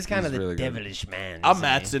 Yeah, he is kind He's of the really good. devilish man. I'm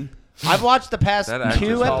isn't he? Mattson. I've watched the past That actor's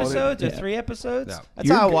 2 solid. episodes or Yeah. 3 episodes. Yeah. That's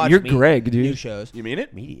You're how I g- watch you're me- Greg, dude. new shows. You mean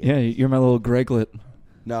it? Media. Yeah, you're my little Greglet.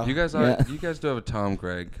 No. You guys are. Yeah. You guys do have a Tom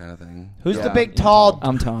Greg kind of thing. Who's Yeah, the big, I'm tall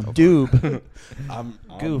I'm Tom. doob? I'm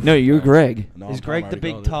Goof. No, you're Greg. No, Is I'm Greg Tom, the I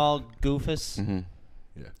big, already called tall goofus? Mm-hmm.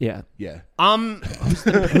 Yeah. it. Yeah.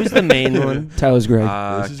 Who's the main one? Tyler's Greg.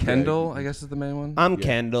 This is Kendall, Greg. I guess is the main one. I'm Yeah.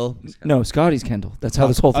 Kendall. No, Scotty's Kendall. That's how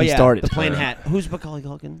this whole Oh thing yeah, started. the plain Uh, hat. Who's Macaulay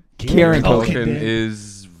Culkin? Kieran Culkin. Culkin Culkin.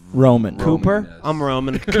 is Roman. Cooper. yes. I'm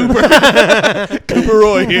Roman. Cooper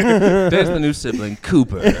Roy here. There's the new sibling,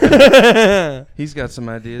 Cooper. He's got some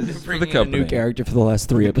ideas for the Bringing in a company. new character for the last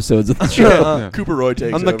 3 episodes of the show. Yeah. Cooper Roy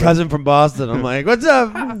takes I'm the over. cousin from Boston. I'm like, what's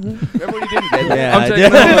up? Remember when you didn't get that? Yeah, I'm I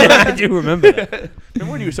taking do. over. I do remember that.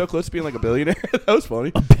 Remember when you were so close to being like a billionaire? That was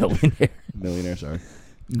funny. A billionaire. Millionaire, sorry.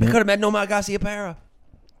 I could have met Nomar Garcia-Para.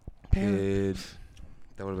 Kid.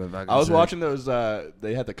 That would have been. I was watching those.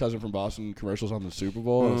 They had the cousin from Boston commercials on the Super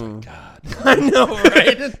Bowl. I was like, God. I know,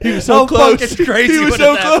 right? He was so close. Fucking crazy He was would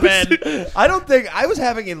so that close. been. I don't think I was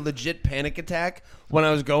having a legit panic attack when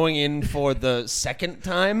I was going in for the second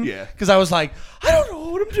time. Yeah. Because I was like, I don't know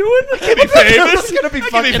what I'm doing. I can't be famous. I'm gonna be I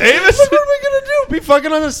can't fucking be famous. What am I gonna do? Be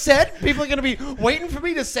fucking on the set? People are gonna be waiting for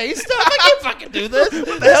me to say stuff. I can't fucking do this.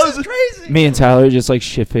 This is crazy. Me and Tyler just like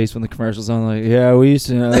shit faced when the commercials on. Like, yeah, we used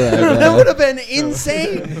to know that. That would have been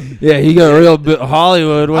insane. Yeah, he got real bit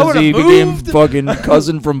Hollywood once would've he became moved. fucking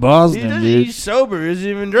cousin from Boston, dude. He's sober. He doesn't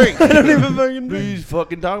even drink. I don't even fucking drink. He's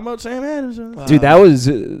fucking talking about Sam Adams. Dude, that was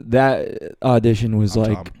that audition was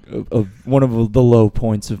I'm like one of the low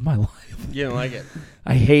points of my life. You don't like it?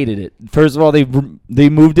 I hated it. First of all, they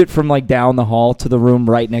moved it from like down the hall to the room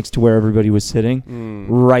right next to where everybody was sitting,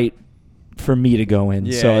 right for me to go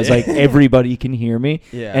in. So Yeah, it's yeah. like everybody can hear me.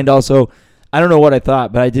 Yeah. And also, I don't know what I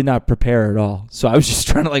thought, but I did not prepare at all. So I was just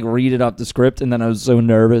trying to like read it off the script, and then I was so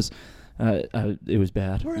nervous. It was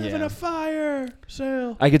bad. We're having Yeah. a fire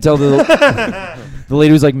sale. I could tell the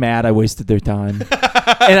lady was like mad I wasted their time.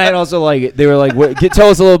 And I'd also like, they were like, tell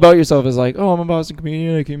us a little about yourself. I was like, oh, I'm a Boston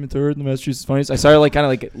comedian. I came in third in the Massachusetts Funniest. I saw her like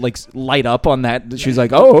kind of like light up on that. She was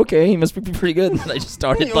like, oh, okay, he must be pretty good. And I just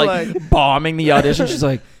started You're like bombing the audition. She's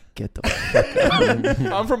like, get the fuck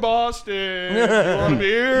out. I'm from Boston. You want a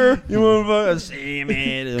beer? You want to see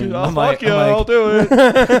me? I'll I'm like- fuck you. I'm like- I'll do it.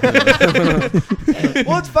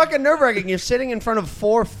 Well, it's fucking nerve-wracking. You're sitting in front of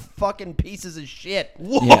 4 fucking pieces of shit.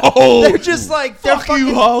 Whoa. They're just like, they're Fuck you,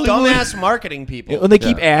 fucking Hollywood. dumbass marketing people. And they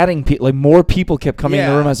keep adding people. Like more people kept coming in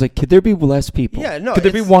the Yeah. room. I was like, could there be less people? Yeah, no, Could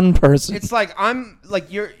there be it's- one person? It's like I'm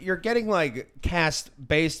like you're getting like cast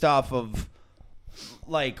based off of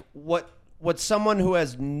like what someone who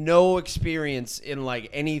has no experience in like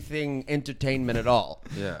anything entertainment at all.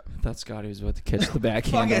 Yeah. I thought Scotty was about to catch the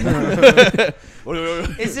backhand. Fucking-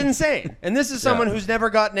 It's insane. And this is someone Yeah. who's never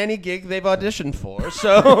gotten any gig they've auditioned for.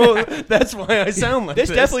 So that's why I sound like this.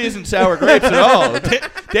 This definitely isn't sour grapes at all.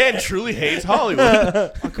 Dan truly hates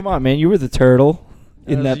Hollywood. Oh, come on, man. You were the turtle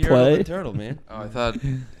in that You're play. the turtle, man. Oh, I thought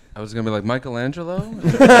I was gonna be like Michelangelo.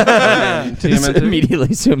 Just TMNT? immediately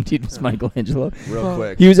assumed he was Michelangelo. Real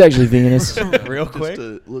quick. He was actually Venus. Real Just quick. a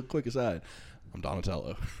little quick aside. I'm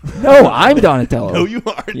Donatello. No, I'm Donatello. No, you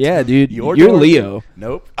aren't. Yeah, dude. You're You're Dorothy. Leo.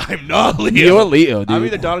 Nope. I'm not Leo. You're Leo, dude. I'm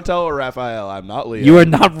either Donatello or Raphael. I'm not Leo. You are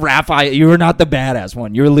not Raphael. You are not the badass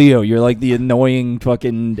one. You're Leo. You're like the annoying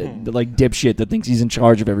fucking like dipshit that thinks he's in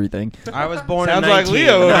charge of everything. I was born Sounds in like 19.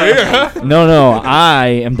 Leo over here, huh? No, I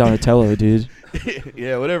am Donatello, dude.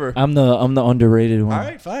 Yeah, whatever. I'm the underrated one. All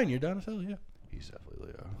right, fine. You're Donatello. Yeah. He's definitely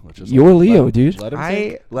Leo. Let's just You're let Leo, him- dude.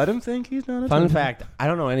 Let him think he's Donatello. Fun fact, I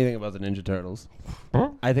don't know anything about the Ninja Turtles.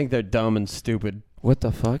 I think they're dumb and stupid. What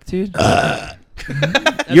the fuck, dude?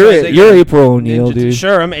 You're April O'Neil, Ninja- dude.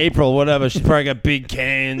 Sure, I'm April. Whatever. She's probably got big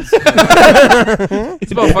canes. This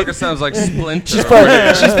motherfucker sounds like Splinter. She's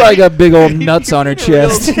probably got big old nuts on her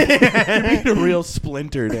chest. a real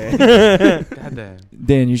splinter, Dan. Goddamn.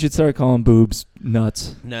 Dan, you should start calling boobs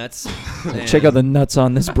nuts. Nuts. Check out the nuts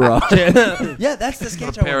on this bra. Yeah, that's the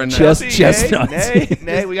sketch. I Pair of want. nuts. Chestnuts.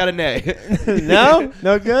 Nay, we got a nay. No,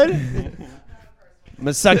 no good. I'm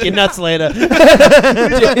gonna suck your nuts later. Give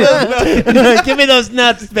me those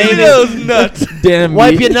nuts, baby. Give me those nuts. Damn.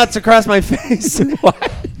 Wipe your nuts across my face. I'm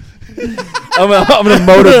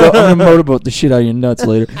gonna motorboat the shit out of your nuts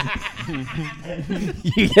later.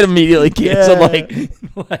 You get immediately canceled. Like,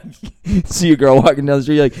 see a girl walking down the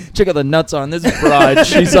street, you're like, check out the nuts on this broad.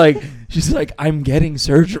 She's like, I'm getting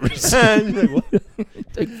surgeries.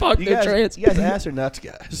 Like, fuck, You they're guys, trans. you guys ass or nuts,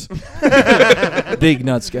 guys? Big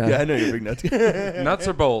nuts guy. Yeah, I know you're big nuts guy. Nuts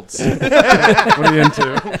or bolts? What are you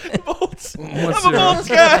into? Bolts. What's I'm a your- bolts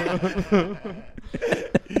guy.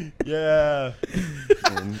 Yeah.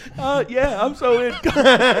 Yeah, I'm so in.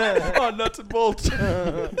 Oh, nuts and bolts. Take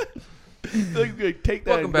that.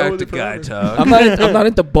 Welcome and go back with to it Guy forever. Talk. I'm not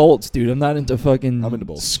into bolts, dude. I'm not into fucking. I'm into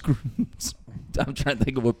bolts. Screws. I'm trying to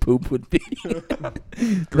think of what poop would be.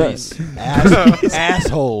 Grease.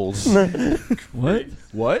 Assholes. What?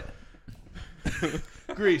 What?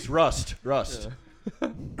 Grease. Rust.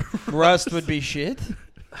 Rust would be shit.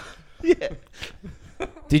 Yeah.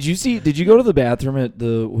 Did you go to the bathroom at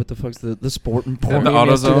the what the fuck's the sport and porn the game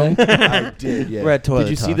AutoZone? yesterday? I did. Yeah. We're at toilet Did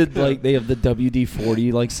you see talk. that they have the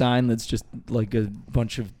WD-40 like sign that's just like a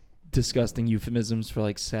bunch of disgusting euphemisms for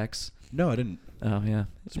like sex? No, I didn't. Oh yeah.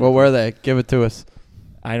 What were they? Give it to us.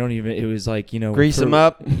 I don't even. It was like Grease for- them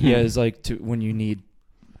up. Yeah, it's like when you need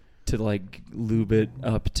to like lube it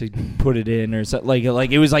up to put it in or something.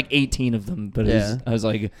 Like it was like 18 of them, but Yeah. I was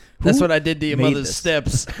like, That's who what I did to your made mother's this?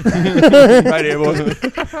 steps. Right here, boys.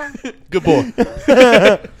 Good boy.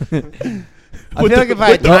 I feel like if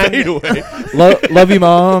I had time, love you,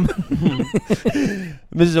 mom.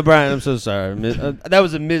 Mrs. O'Brien, I'm so sorry. That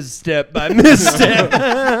was a misstep by misstep.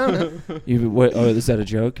 What, oh, is that a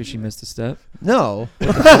joke? Because she missed a step. No.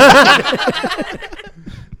 I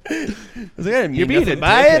was like, I didn't You're mean being nothing a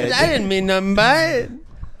by it. dickhead. I didn't mean nothing by it.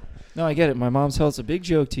 No, I get it. My mom tells a big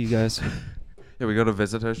joke to you guys. Yeah, we go to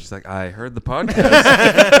visit her. She's like, I heard the podcast,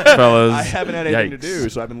 fellas. I haven't had anything to Yikes. do,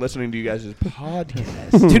 so I've been listening to you guys'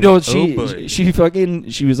 podcast. Dude, no, boy.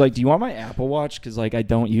 she was like, do you want my Apple Watch? Because like I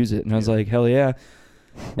don't use it, and I was like, hell yeah.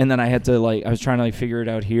 And then I had to I was trying to figure it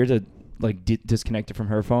out here to like disconnect it from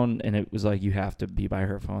her phone, and it was like you have to be by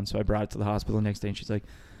her phone. So I brought it to the hospital the next day, and she's like,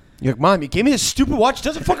 You're like, Mom, you gave me this stupid watch. It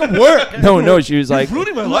doesn't fucking work. no, she was like,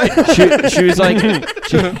 ruining my life. she was like,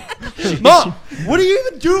 Mom, what are you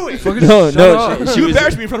even doing? You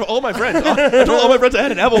embarrassed me in front of all my friends. I told all my friends I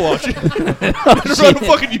had an Apple Watch. I'm trying to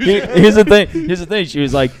fucking use it. Here's the thing.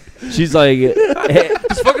 She's like, hey,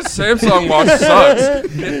 This fucking Samsung watch sucks.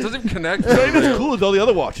 It doesn't connect. It's not even as cool as all the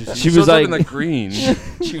other watches. She Shows was up like, in the green.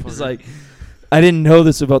 she was like, I didn't know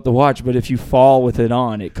this about the watch, but if you fall with it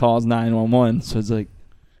on, it calls 911. So it's like,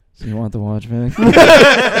 so you want the watch back?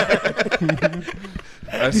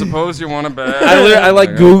 I suppose you want a bag. I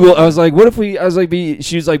like Google. I was like, what if we? I was like,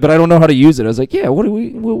 she was like, but I don't know how to use it. I was like, yeah. What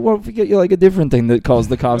if we get you like a different thing that calls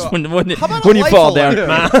the cops when you fall down?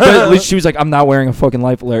 But at least she was like, I'm not wearing a fucking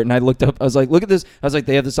life alert. And I looked up. I was like, look at this. I was like,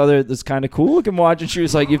 they have this kind of cool looking watch. And she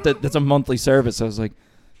was like, that's a monthly service. I was like,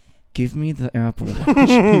 give me the Apple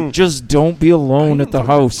Watch. Just don't be alone at the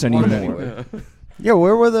house anymore. Yeah,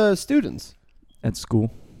 where were the students? At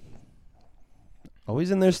school.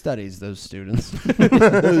 Always in their studies, those students.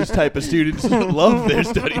 Those type of students love their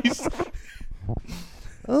studies.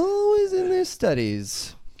 Always in their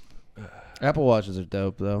studies. Apple Watches are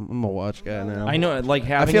dope, though. I'm a watch guy now. I know, like I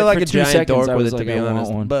having feel it like for a 2 giant seconds, dork I with was it, to like, be I want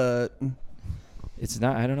honest. one. But It's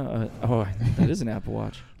not. I don't know. Oh, that is an Apple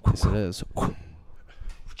Watch. yes, it is.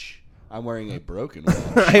 I'm wearing a broken watch.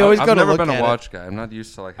 I always I've go to never look been at a watch guy. I'm not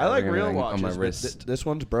used to like I like having real everything watches, on my but wrist. this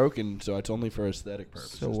one's broken, so it's only for aesthetic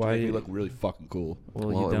purposes. So to why make me you- look really fucking cool? Well,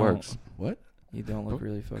 Well, you it don't. works. What? You don't look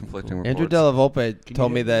really fucking Conflicting cool. Andrew reports. Della Volpe Can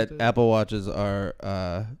told you me hit me that with it? Apple Watches are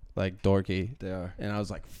like dorky, They are. and I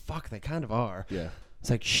was like, "Fuck, they kind of are." Yeah. It's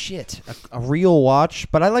like shit, a real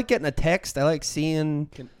watch. But I like getting a text. I like seeing.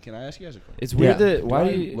 Can I ask you guys a question? It's weird Yeah. that why Do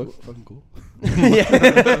do I you look fucking cool?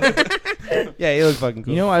 Yeah, you look fucking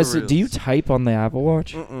cool. You know, I For said, do you reals. type on the Apple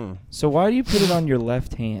Watch? Mm-mm. So why do you put it on your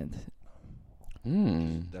left hand?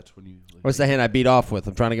 That's when you. What's the hand I beat off with?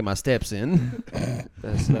 I'm trying to get my steps in.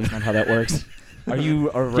 That's not how that works. Are you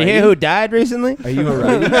a Did you hear who died recently? Are you a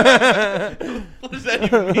righty? What does that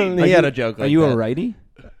even mean? He had a joke. Are like you that. a righty?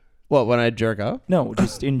 What, when I jerk off? No,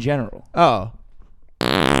 just in general. Oh,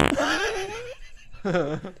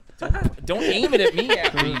 Don't aim it at me,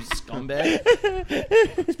 after you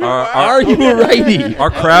scumbag. Are you a righty?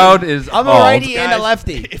 Our crowd is I'm a bald. righty and a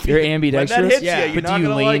lefty. You're When that ambidextrous. hits Yeah. you, you're But not do you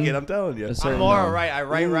gonna like lean it. I'm telling you. a I'm certain more amount? right. I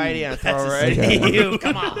write righty and I throw That's righty. a stinky- You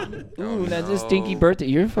come on. Ooh, that's a no. stinky birthday.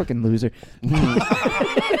 You're a fucking loser.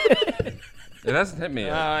 It hasn't hit me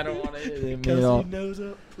yet. I don't want to hit me at all. Nose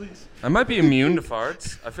up, please. I might be immune to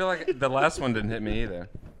farts. I feel like the last one didn't hit me either.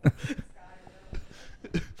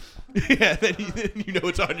 Yeah, then you know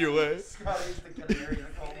it's on your way.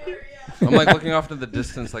 I'm like looking off to the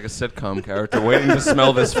distance like a sitcom character, waiting to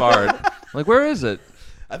smell this fart. Like, where is it?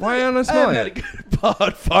 Why aren't I smelling haven't it? had a good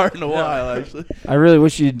pod fart in a while, actually. I really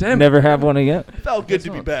wish you'd Damn. never have one again. Felt good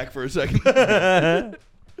to be back for a second.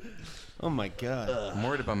 Oh my god. I'm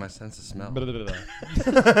worried about my sense of smell.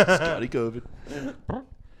 Scotty COVID.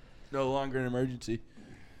 No longer an emergency.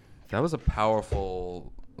 That was a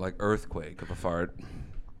powerful, like, earthquake of a fart.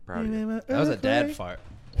 Proud of you. That was a dad fart.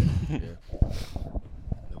 It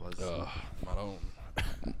was. My own.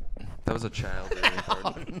 That was a child.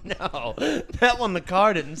 No, that one the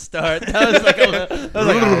car didn't start. That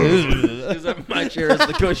was like My chair is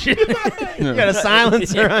the cushion. you got a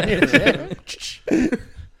silencer on your chair.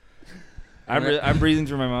 I'm breathing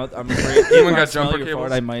through my mouth. I'm afraid. Anyone If I got smell jumper your cables?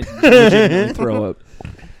 fart, I might legitimately throw up.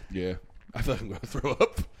 Yeah. I feel like I'm going to throw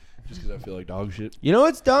up. Just because I feel like dog shit. You know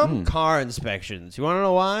what's dumb? Car inspections. You want to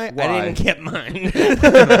know why? Why? I didn't get mine.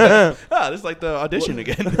 This is like the audition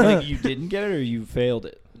again. Like you didn't get it or you failed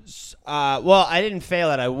it? Well, I didn't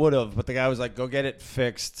fail it. I would have, but the guy was like, "Go get it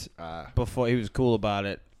fixed." Before he was cool about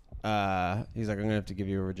it. He's like, "I'm gonna have to give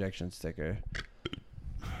you a rejection sticker."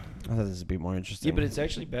 I thought this would be more interesting. Yeah, but it's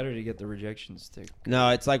actually better to get the rejection stick. No,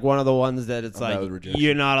 it's like one of the ones that it's I'm bad like with rejection.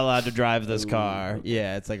 you're not allowed to drive this car.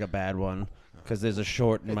 Yeah, it's like a bad one because there's a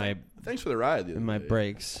short in my Thanks for the ride. The other day.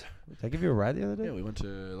 brakes. Did I give you a ride the other day? Yeah, we went to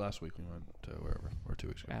last week. We went to wherever, or 2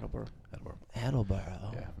 weeks ago. Attleboro. Attleboro.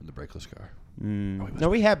 Attleboro. Yeah, in the brakeless car. No,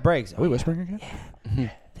 we had brakes. Are we whispering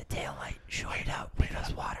again? The tail light shorted out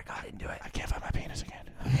because water got into it. I can't find my penis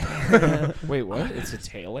again. Wait, what? It's a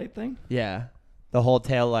taillight thing? Yeah. The whole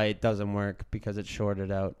tail light doesn't work because it's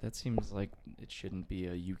shorted out. That seems like it shouldn't be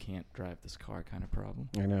a you can't drive this car kind of problem.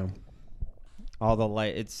 I know. All the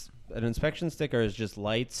light. It's an inspection sticker is just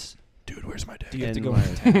lights. Dude, where's my dick? Do you have to And go my-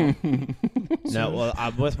 into town? No, well,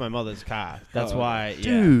 I'm with my mother's car. That's Oh, why, yeah,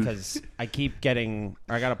 Dude. because I keep getting.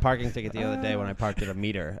 I got a parking ticket the other day when I parked at a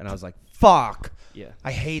meter, and I was like, "Fuck, Yeah.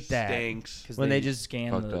 I hate that." Stinks. Because When they just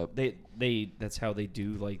scan fucked the, up. they that's how they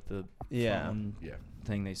do like the Yeah. phone Yeah.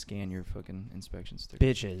 thing. They scan your fucking inspection sticker.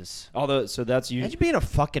 Bitches. Although, so that's you. Imagine being a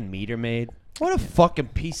fucking meter maid. What a fucking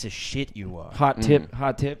piece of shit you are. Hot tip.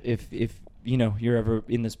 If you know you're ever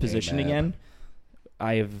in this position man. again,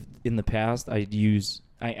 I have in the past. I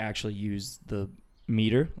actually use the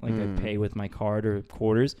meter. Like I pay with my card or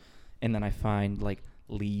quarters, and then I find like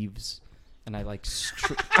leaves. And I like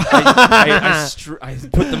I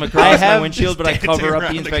put them across my have windshield, but I dancing cover up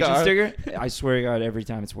around the the inspection car. sticker. I swear to God, every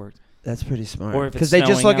time it's worked. That's pretty smart. Or if it's because they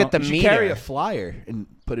just snowing look out. at the You should meter. carry a flyer and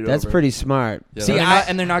put it That's over. pretty smart. Yeah, See,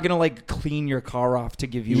 And they're not gonna like clean your car off to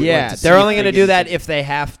give you. yeah, like, to see they're if only they gonna get do that it. if they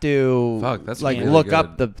have to. Fuck, that's like really look good.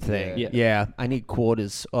 up the thing. Yeah. Yeah. I need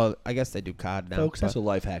quarters. Oh, I guess they do card now. Folks, that's but- a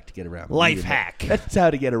life hack to get around. Life meter hack. maid. That's how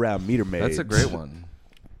to get around meter maids. That's a great one.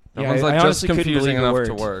 That Yeah, one's I like just honestly couldn't confusing believe it enough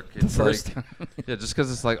to worked work. the It's first like, time. yeah, just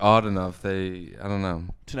because it's like odd enough, I don't know.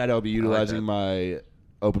 Tonight I'll be I like utilizing that. my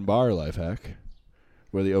open bar life hack,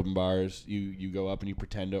 where the open bars you go up and you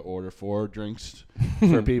pretend to order 4 drinks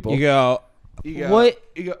for people. You go. You go, What?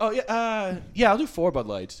 You go. Oh yeah, I'll do 4 Bud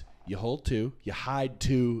Lights. You hold 2. You hide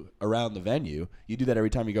 2 around the venue. You do that every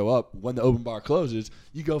time you go up. When the open bar closes,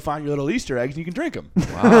 you go find your little Easter eggs and you can drink them.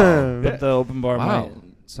 Wow. But the open bar, Wow.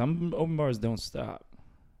 some open bars don't stop.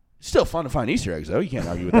 Still fun to find Easter eggs though. You can't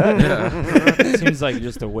argue with that. Yeah. It seems like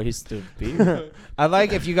just a waste of beer. I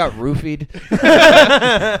like if you got roofied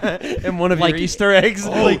in one of Like- your Easter eggs.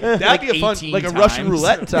 That'd Like be a fun, 18 like a Russian times.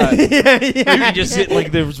 roulette time. You can just sit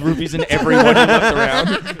like there's rupees in everyone you left around.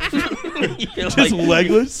 You're Just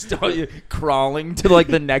legless. You're crawling to like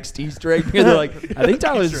the next Easter egg. They're like, I think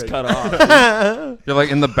Tyler's Easter egg. cut off. You're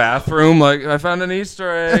like in the bathroom, like, I found an Easter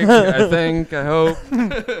egg. I think, I hope.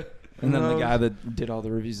 And then the guy that did all the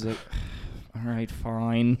reviews is like, all right,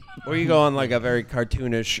 fine. Or you go on like a very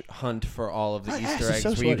cartoonish hunt for all of the Oh, Easter yes, it's eggs, so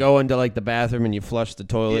where you sweaty. go into like the bathroom and you flush the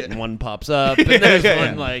toilet Yeah. and one pops up, and there's Yeah.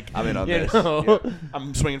 one like I'm in on you this. know. Yeah.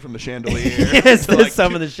 I'm swinging from the chandelier. Yes, to, there's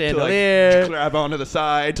some of the to, chandelier. grab onto the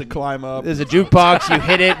side to climb up. There's a jukebox. You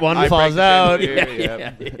hit it, one I break falls the out.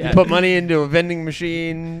 chandelier, You yeah. put money into a vending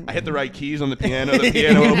machine. I hit the right keys on the piano. The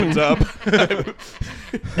piano opens up.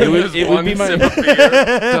 It would be One my sip of beer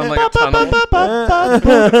down like a tunnel.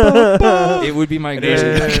 It would be my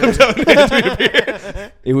greatest.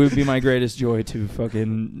 It would be my greatest joy to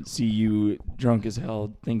fucking see you drunk as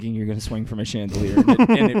hell, thinking you're gonna swing from a chandelier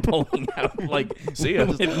and it pulling out like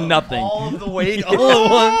with nothing. All of the weight all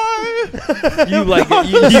at once. You like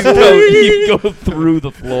you go through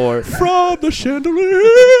the floor. From the chandelier.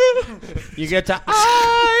 You get to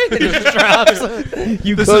it just drops.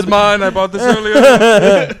 This is mine. I bought this earlier.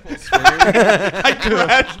 I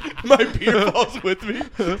crashed. My beer falls with me.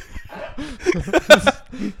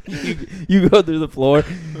 You go through the floor,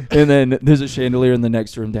 and then there's a chandelier in the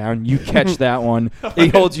next room down. You catch that one.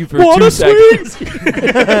 It holds you for 2 seconds. Keep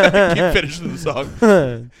finishing the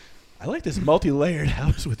song. I like this multi-layered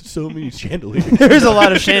house with so many chandeliers. There's a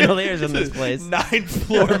lot of chandeliers in this place.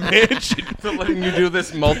 9-floor mansion. For letting you do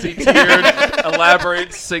this multi-tiered,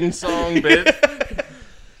 elaborate sing-song bit.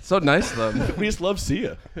 So nice of them. We just love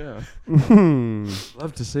Sia. Yeah.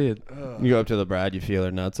 Love to see it. You go up to the bride, you feel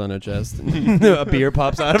her nuts on her chest. A beer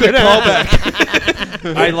pops out of it.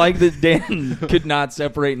 I like that Dan could not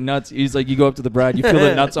separate nuts. He's like, you go up to the bride, you feel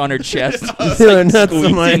the nuts on her chest. You feel her nuts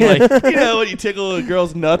on my like, You know when you tickle a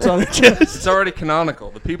girl's nuts on the chest? It's already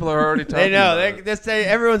canonical. The people are already talking They know. about They say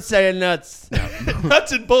everyone's saying nuts.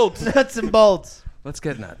 Nuts and bolts. Nuts and bolts. Let's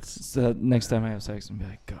get nuts. so next time I have sex, I'm be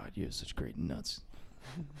like, God, you have such great nuts.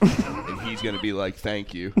 And he's going to be like,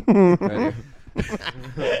 thank you.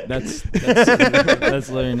 That's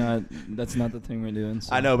literally not. That's not the thing we're doing.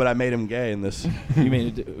 So. I know, but I made him gay in this. You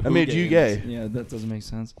made it. I made you gay. Yeah, that doesn't make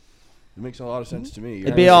sense. It makes a lot of sense to me.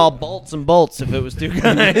 It'd be all bolts and bolts if it was two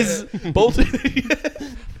guys. bolted.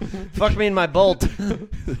 Fuck me in my bolt.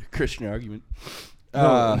 Christian argument.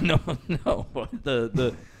 No.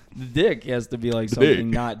 The dick has to be like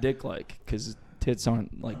something not dick-like because tits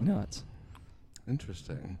aren't like nuts.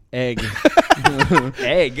 Interesting. Egg.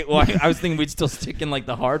 Egg. Well, I was thinking we'd still stick in like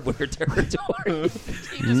the hardware territory. You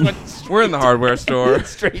just went We're in the hardware store.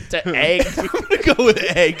 straight to egg. I'm gonna go with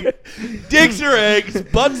egg. Dicks are eggs.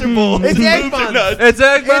 Butts are balls. It's and egg boobs are month. nuts. It's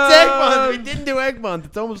egg It's egg month. We didn't do egg month.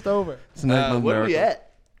 It's almost over. It's an egg month What are we miracle.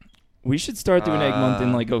 at? We should start doing egg month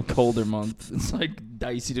in like a colder month. It's like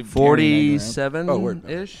dicey to carry an egg around.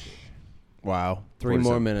 47-ish? Wow. 3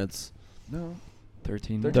 more minutes. No.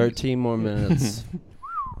 13. 13 more minutes.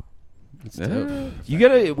 You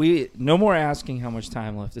gotta. No more asking how much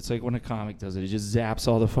time left. It's like when a comic does it. It just zaps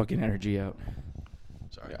all the fucking energy out.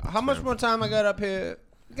 Sorry. How much more time I got up here?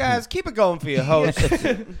 Guys, keep it going for your host.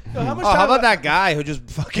 How much How about that guy who just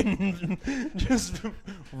fucking just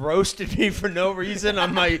roasted me for no reason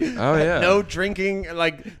on my no drinking?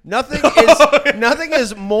 Like nothing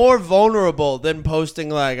is more vulnerable than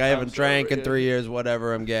posting like I haven't drank in 3 years,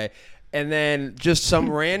 whatever, I'm gay. And then just some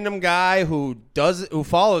random guy who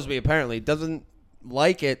follows me apparently doesn't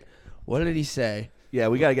like it. What did he say? Yeah,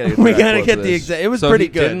 we gotta get. We gotta get the exact. It was So pretty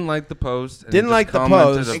he good. didn't like the post. And Didn't just like the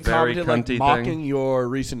commented post. A He very Commented, cunty mocking thing. your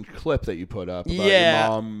recent clip that you put up. About Yeah, your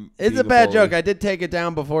mom it's being a bad bully. joke. I did take it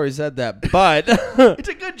down before he said that, but It's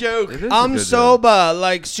a good joke. It is a I'm good joke. sober,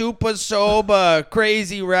 like super sober,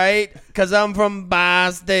 crazy, right? Cause I'm from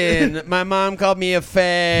Boston. My mom called me a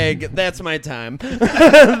fag. That's my time.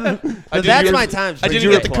 That's my time. I didn't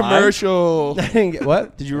get the commercial.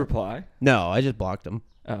 What? Did you reply? No, I just blocked him.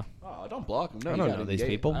 Oh. Oh, don't block them. No, I you don't gotta know these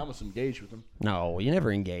engage. people. I almost engaged with them. No, you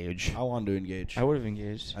never engage. I wanted to engage. I would have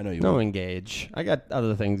engaged. I know you. No would. engage. I got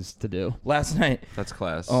other things to do. Last night. That's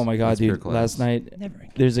class. Oh my god, That's pure dude! class. Last night, Never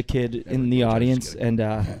engage. there's a kid in the engage, audience, just kidding.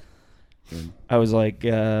 and I was like,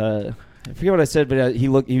 I forget what I said, but he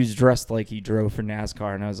was dressed like he drove for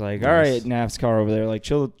NASCAR, and I was like, all right, NASCAR over there, like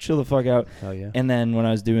chill the fuck out. Oh yeah. And then when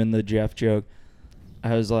I was doing the Jeff joke,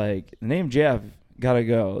 I was like, the name Jeff, gotta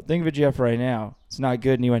go. Think of a Jeff right now. It's not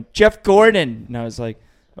good. And he went, Jeff Gordon. And I was like,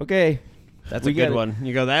 okay. That's we a get good it. one.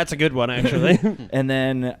 You go, that's a good one, actually. And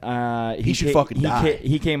then He should fucking die.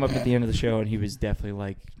 He came up at the end of the show, and he was definitely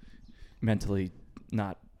like mentally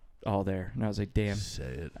not all there. And I was like, damn. Say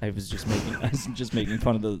it. I was just making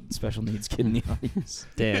fun of the special needs kid in the audience.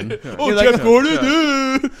 Damn. Oh, You're like, Jeff Gordon.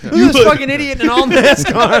 You this fucking idiot in all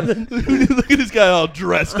NASCAR. Look at this guy all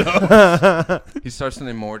dressed up. He starts to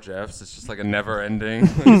name more Jeffs. It's just like a never-ending.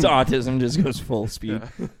 His autism just goes full speed.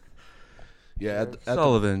 Yeah,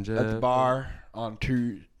 Sullivan, Jeff. at the bar on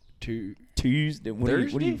Tuesday.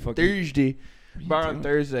 What do you fucking Thursday. Bar on doing?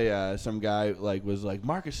 Thursday, some guy was like,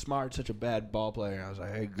 Marcus Smart's such a bad ball player. And I was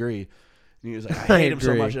like, I agree. And he was like, I hate him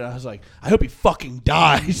so agree. much. And I was like, I hope he fucking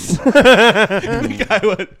dies. And the guy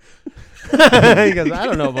went, He goes, I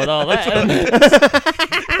don't know about all that.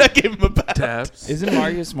 I gave him a pass. Taps. Isn't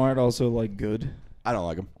Marcus Smart also like good? I don't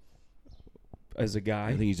like him. as a I guy.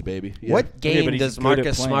 think he's a baby. Yeah. What but game he's does good at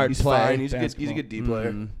Marcus playing. Smart He's play? fine. He's a Basketball. good D player.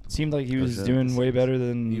 It seemed like he was shit. doing way better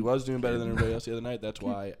than He was doing better than everybody else the other night. That's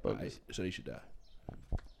why I said he should die.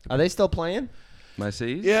 Are they still playing? My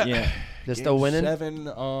C's? Yeah. Yeah. They're still winning? 7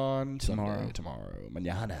 on Tomorrow. Tomorrow.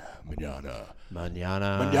 Mañana.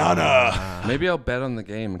 Manana. Maybe I'll bet on the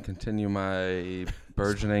game and continue my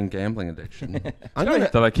burgeoning gambling addiction I'm gonna.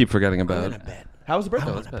 that I keep forgetting about. How was the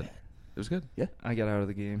birthday? Oh, let's bet. It was good. I got out of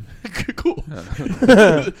the game. Cool.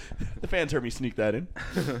 The fans heard me sneak that in.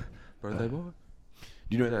 Birthday boy? Do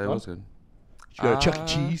you know Yeah, that it was good. Did you go to Chuck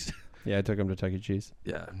E. Cheese? Yeah, I took him to Chuck E. Cheese.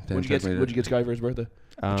 Yeah. What'd you get Sky for his birthday?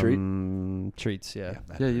 Treat? Treats, yeah.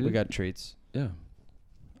 Yeah, you We did. got treats. Yeah.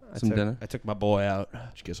 I Some took- dinner. I took my boy out. Did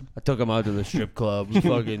you kiss him? I took him out to the strip club. We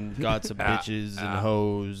fucking got some bitches and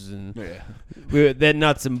hoes, and Yeah. their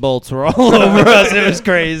nuts and bolts were all over us. It was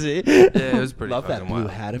crazy. Yeah, it was pretty Love that fucking blue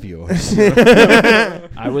wild. hat of yours.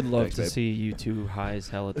 I would love Thanks, to babe. see you two high as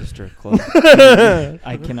hell at the strip club.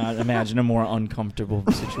 I cannot imagine a more uncomfortable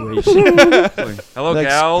situation. Hello, Like-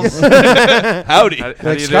 gals. Howdy. How Like,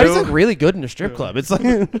 do you Scotty's do? like really good in a strip club. It's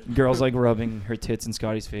like Girl's like rubbing her tits in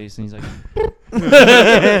Scotty's face, and he's like,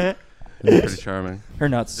 Pretty charming. her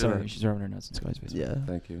nuts. Yeah. Sorry, she's rubbing her nuts in Scotty's face. yeah.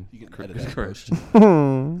 Thank you. You can Cor- edit that correction.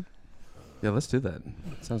 post. Yeah, let's do that.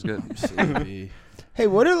 Sounds good. Sleepy. Hey,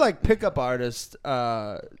 what are like pickup artist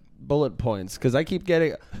bullet points? Because I keep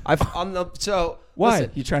getting I've on the so Why?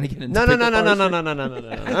 listen. You trying to get into No. pickup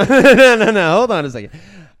artistry? No. Hold on a second.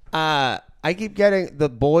 I keep getting the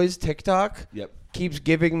boys TikTok Yep. keeps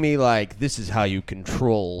giving me like this is how you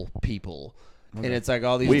control people. And it's like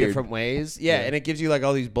all these Weird. different ways. Yeah, and it gives you like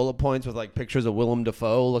all these bullet points with like pictures of Willem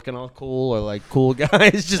Dafoe looking all cool or like cool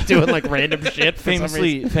guys just doing like random shit. For some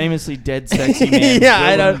reason. Famously dead sexy man. Yeah,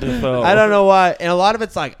 I Willem don't Dafoe. I don't know why. And a lot of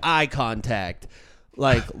it's like eye contact.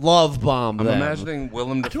 Like love bomb I'm them. imagining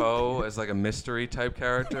Willem Dafoe as like a mystery type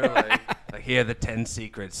character. Like here are the 10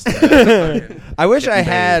 secrets. I wish I Getting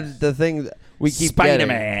had babes. the thing that we keep getting.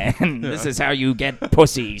 Spider-Man. This is how you get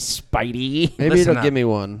pussy, Spidey. Maybe Listen it'll up. give me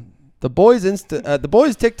one. The boys the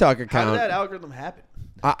boys TikTok How did account. that algorithm happen?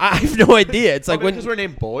 I have no idea. It's like Because when we're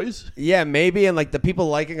named boys. yeah, maybe, and like the people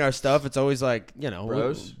liking our stuff, it's always like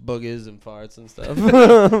Bros? boogers and farts and stuff.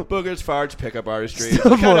 Boogers, farts, pickup artistry. It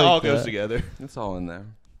Stuff kind of like all goes that. together. It's all in there.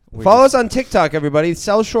 Follow us on TikTok, everybody.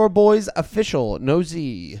 South Shore Boys Official. No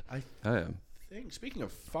Z. Oh, yeah. Speaking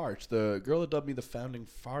of farts, the girl that dubbed me the founding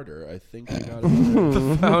farter, I think I got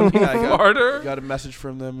Founding farter? got a message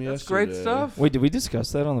from them That's yesterday. great stuff. Wait, did we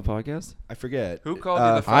discuss that on the podcast? I forget. Who called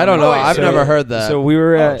you the I don't know. founding I've farter? never heard that. So we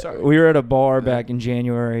were at sorry. we were at a bar back in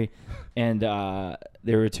January, and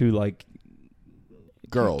there were two like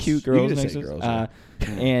Girls. cute You can girls just next say to us. girls, yeah.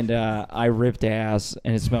 And I ripped ass,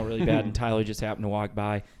 and it smelled really bad. And Tyler just happened to walk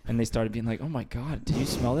by, and they started being like, "Oh my god, did you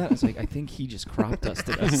smell that?" I was like, "I think he just crop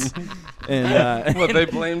dusted us." And What, they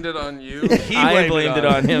blamed it on you? I blamed it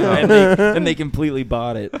on him, and they completely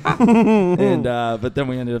bought it. And but then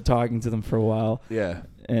we ended up talking to them for a while, Yeah.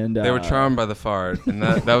 and They were charmed by the fart, and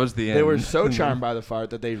that was the end. They were so charmed by the fart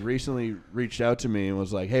that they recently reached out to me and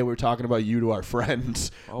was like, "Hey, we're talking about you to our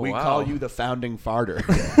friends. Oh, we wow. call you the founding farter."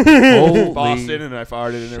 Holy- Boston, and I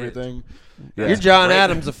farted and shit. everything. You're John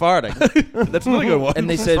Adams of farting. That's a really good one. And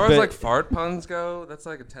they As said, far as but like fart puns go, that's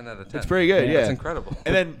like a 10 out of 10. It's pretty good, yeah. That's incredible.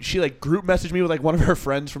 And then she like group messaged me with like one of her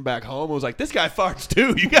friends from back home. And was like, "This guy farts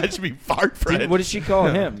too. You guys should be fart friends." what did she call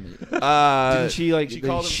him? Didn't she like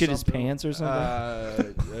called him shit his something. pants or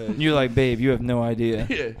something? something? You're like, babe, you have no idea.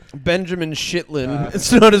 Yeah. Benjamin Shitlin.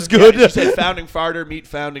 It's not as good. She said, "Founding farter, meet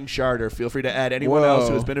founding sharter. Feel free to add anyone else who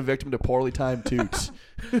Whoa. has been a victim to poorly timed toots."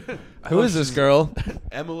 Who is this girl?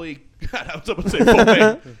 Emily. God, I was about to say full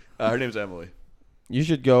name. Her name's Emily. You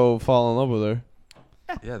should go fall in love with her.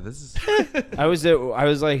 Yeah, this is. I was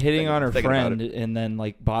like hitting on her Thinking about friend, and then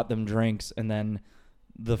like bought them drinks, and then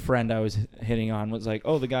the friend I was hitting on was like,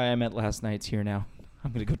 "Oh, the guy I met last night's here now.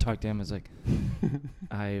 I'm gonna go talk to him." I was like,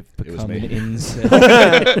 "I've was become me. an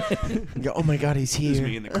incel." Oh my God, he's There's here.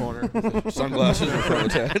 me in the corner, with sunglasses in front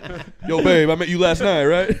of his head. Yo, babe, I met you last night,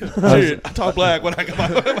 right? Shit, I talk black when I got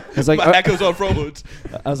my was like, hat goes on Froboods.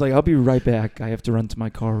 I was like, "I'll be right back. I have to run to my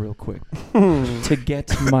car real quick to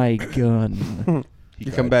get my gun."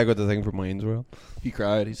 You come back with the thing from Wayne's World. He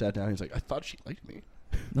cried. He sat down. He's like, "I thought she liked me."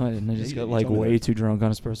 No, I didn't. I just you got told like me way that. too drunk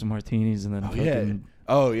on espresso martinis, and then fucking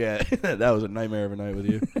Oh yeah, that was a nightmare of a night with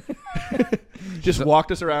you. Just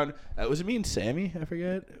walked us around. Was it me and Sammy? I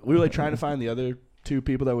forget. We were like trying to find the other two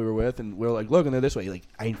people that we were with, and we were like, look, and they're this way. Like,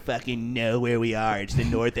 I fucking know where we are. It's the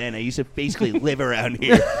North End. I used to basically live around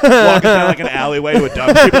here. Walking down like an alleyway to a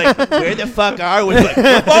dump. She'd be like, where the fuck are we? Like,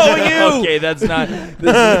 we're following you. Okay, this is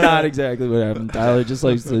not exactly what happened. Tyler just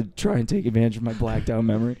likes to try and take advantage of my blacked out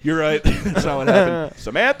memory. You're right. That's not what happened.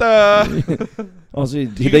 Samantha. Also,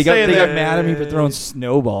 can they got say that. mad at me for throwing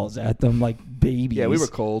snowballs at them like babies. Yeah, we were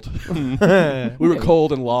cold. We were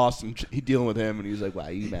cold and lost, and he dealing with him, and he was like, "Why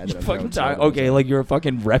are you mad that I'm fucking throwing okay, snowballs?" like you're a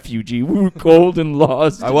fucking refugee. We were cold and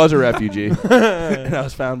lost. I was a refugee, and I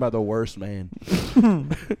was found by the worst man.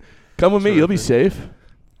 Come with me, you'll be safe.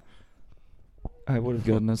 I would have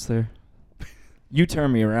gotten us there. You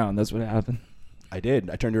turned me around. That's what happened. I did.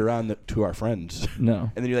 I turned you around to our friends,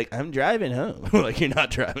 No, and then you're like, "I'm driving home." We're like, "You're not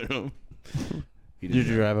driving home." Did you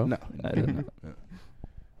drive home? No. I didn't.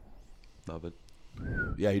 Love it.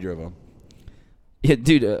 Yeah, he drove home. Yeah,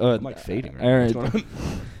 dude. I'm like fading. Right all now. right. What's going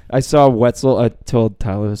on? I saw Wetzel. I told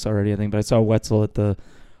Tyler this already, I think, but I saw Wetzel at the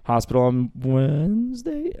hospital on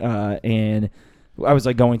Wednesday, and I was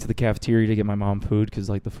like going to the cafeteria to get my mom food because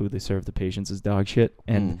like the food they serve the patients is dog shit.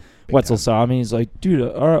 And Wetzel saw me. He's like, "Dude,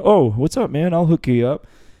 oh, what's up, man? I'll hook you up."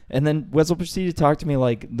 And then Wetzel proceeded to talk to me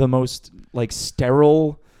like the most like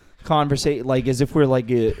sterile conversation, like as if we're like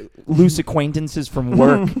loose acquaintances from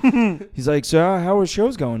work. He's like, "So how are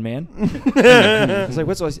shows going, man?" I was like,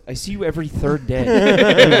 "What's I see you every third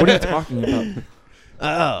day." Like, what are you talking about?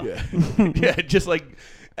 Oh. Yeah. Yeah, just like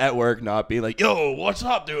at work, not being like, "Yo, what's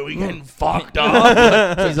up, dude? We getting fucked up."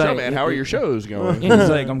 Like, He's "So, like, man, how are your shows going?" And he's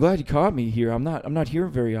like, "I'm glad you caught me here. I'm not here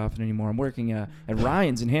very often anymore. I'm working at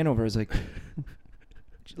Ryan's in Hanover." I was like,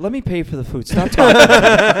 "Let me pay for the food. Stop talking."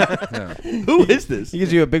 Yeah. Who is this? He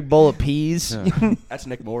gives you a big bowl of peas. Yeah. That's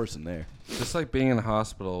Nick Morrison there. Just like being in a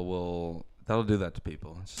hospital that'll do that to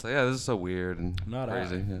people. It's just like, yeah, this is so weird and Not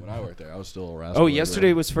crazy. Yeah. When I worked there, I was still aroused. Oh,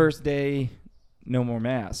 yesterday was first day. No more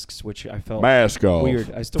masks, which I felt mask off.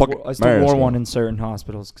 weird. I still Fucking wore mask one off. in certain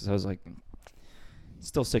hospitals because I was like,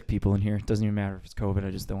 still sick people in here. It doesn't even matter if it's COVID. I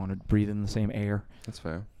just don't want to breathe in the same air. That's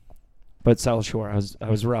fair. But South Shore, I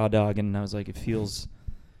was raw dogging, and I was like, it feels.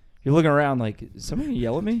 You're looking around like, is somebody gonna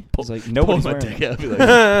yell at me? I was like, nobody's Pull my wearing dick it. out, be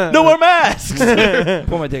like, no more masks.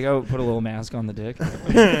 Pull my dick out, put a little mask on the dick.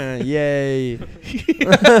 Yay.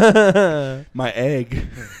 My egg.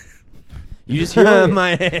 You just hear like,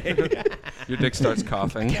 My egg. Your dick starts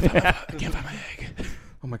coughing. Give him my egg.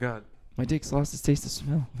 Oh my god. my dick's lost its taste of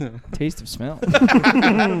smell. Taste of smell.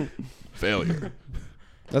 Failure.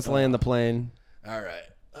 Let's land the plane. All right.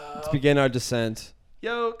 Let's begin our descent.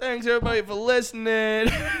 Yo, thanks everybody for listening.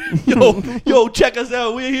 yo, check us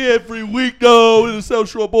out. We're here every week, though. With the South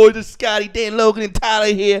Shore Boys, it's Scotty, Dan, Logan, and Tyler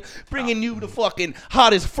here, bringing you the fucking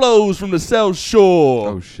hottest flows from the South Shore.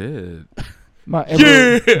 Oh shit.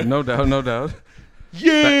 Yeah, No doubt, no doubt.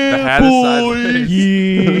 yeah, the hat is boys. sideways.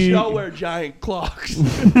 We should all wear giant clocks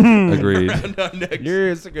Agreed. around our necks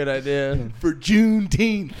Yeah, it's a good idea. for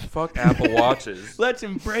Juneteenth. Fuck Apple Watches. Let's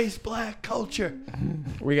embrace black culture.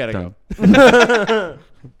 We gotta go. Done.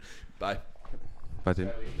 Bye. Bye, team.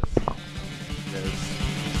 Yes.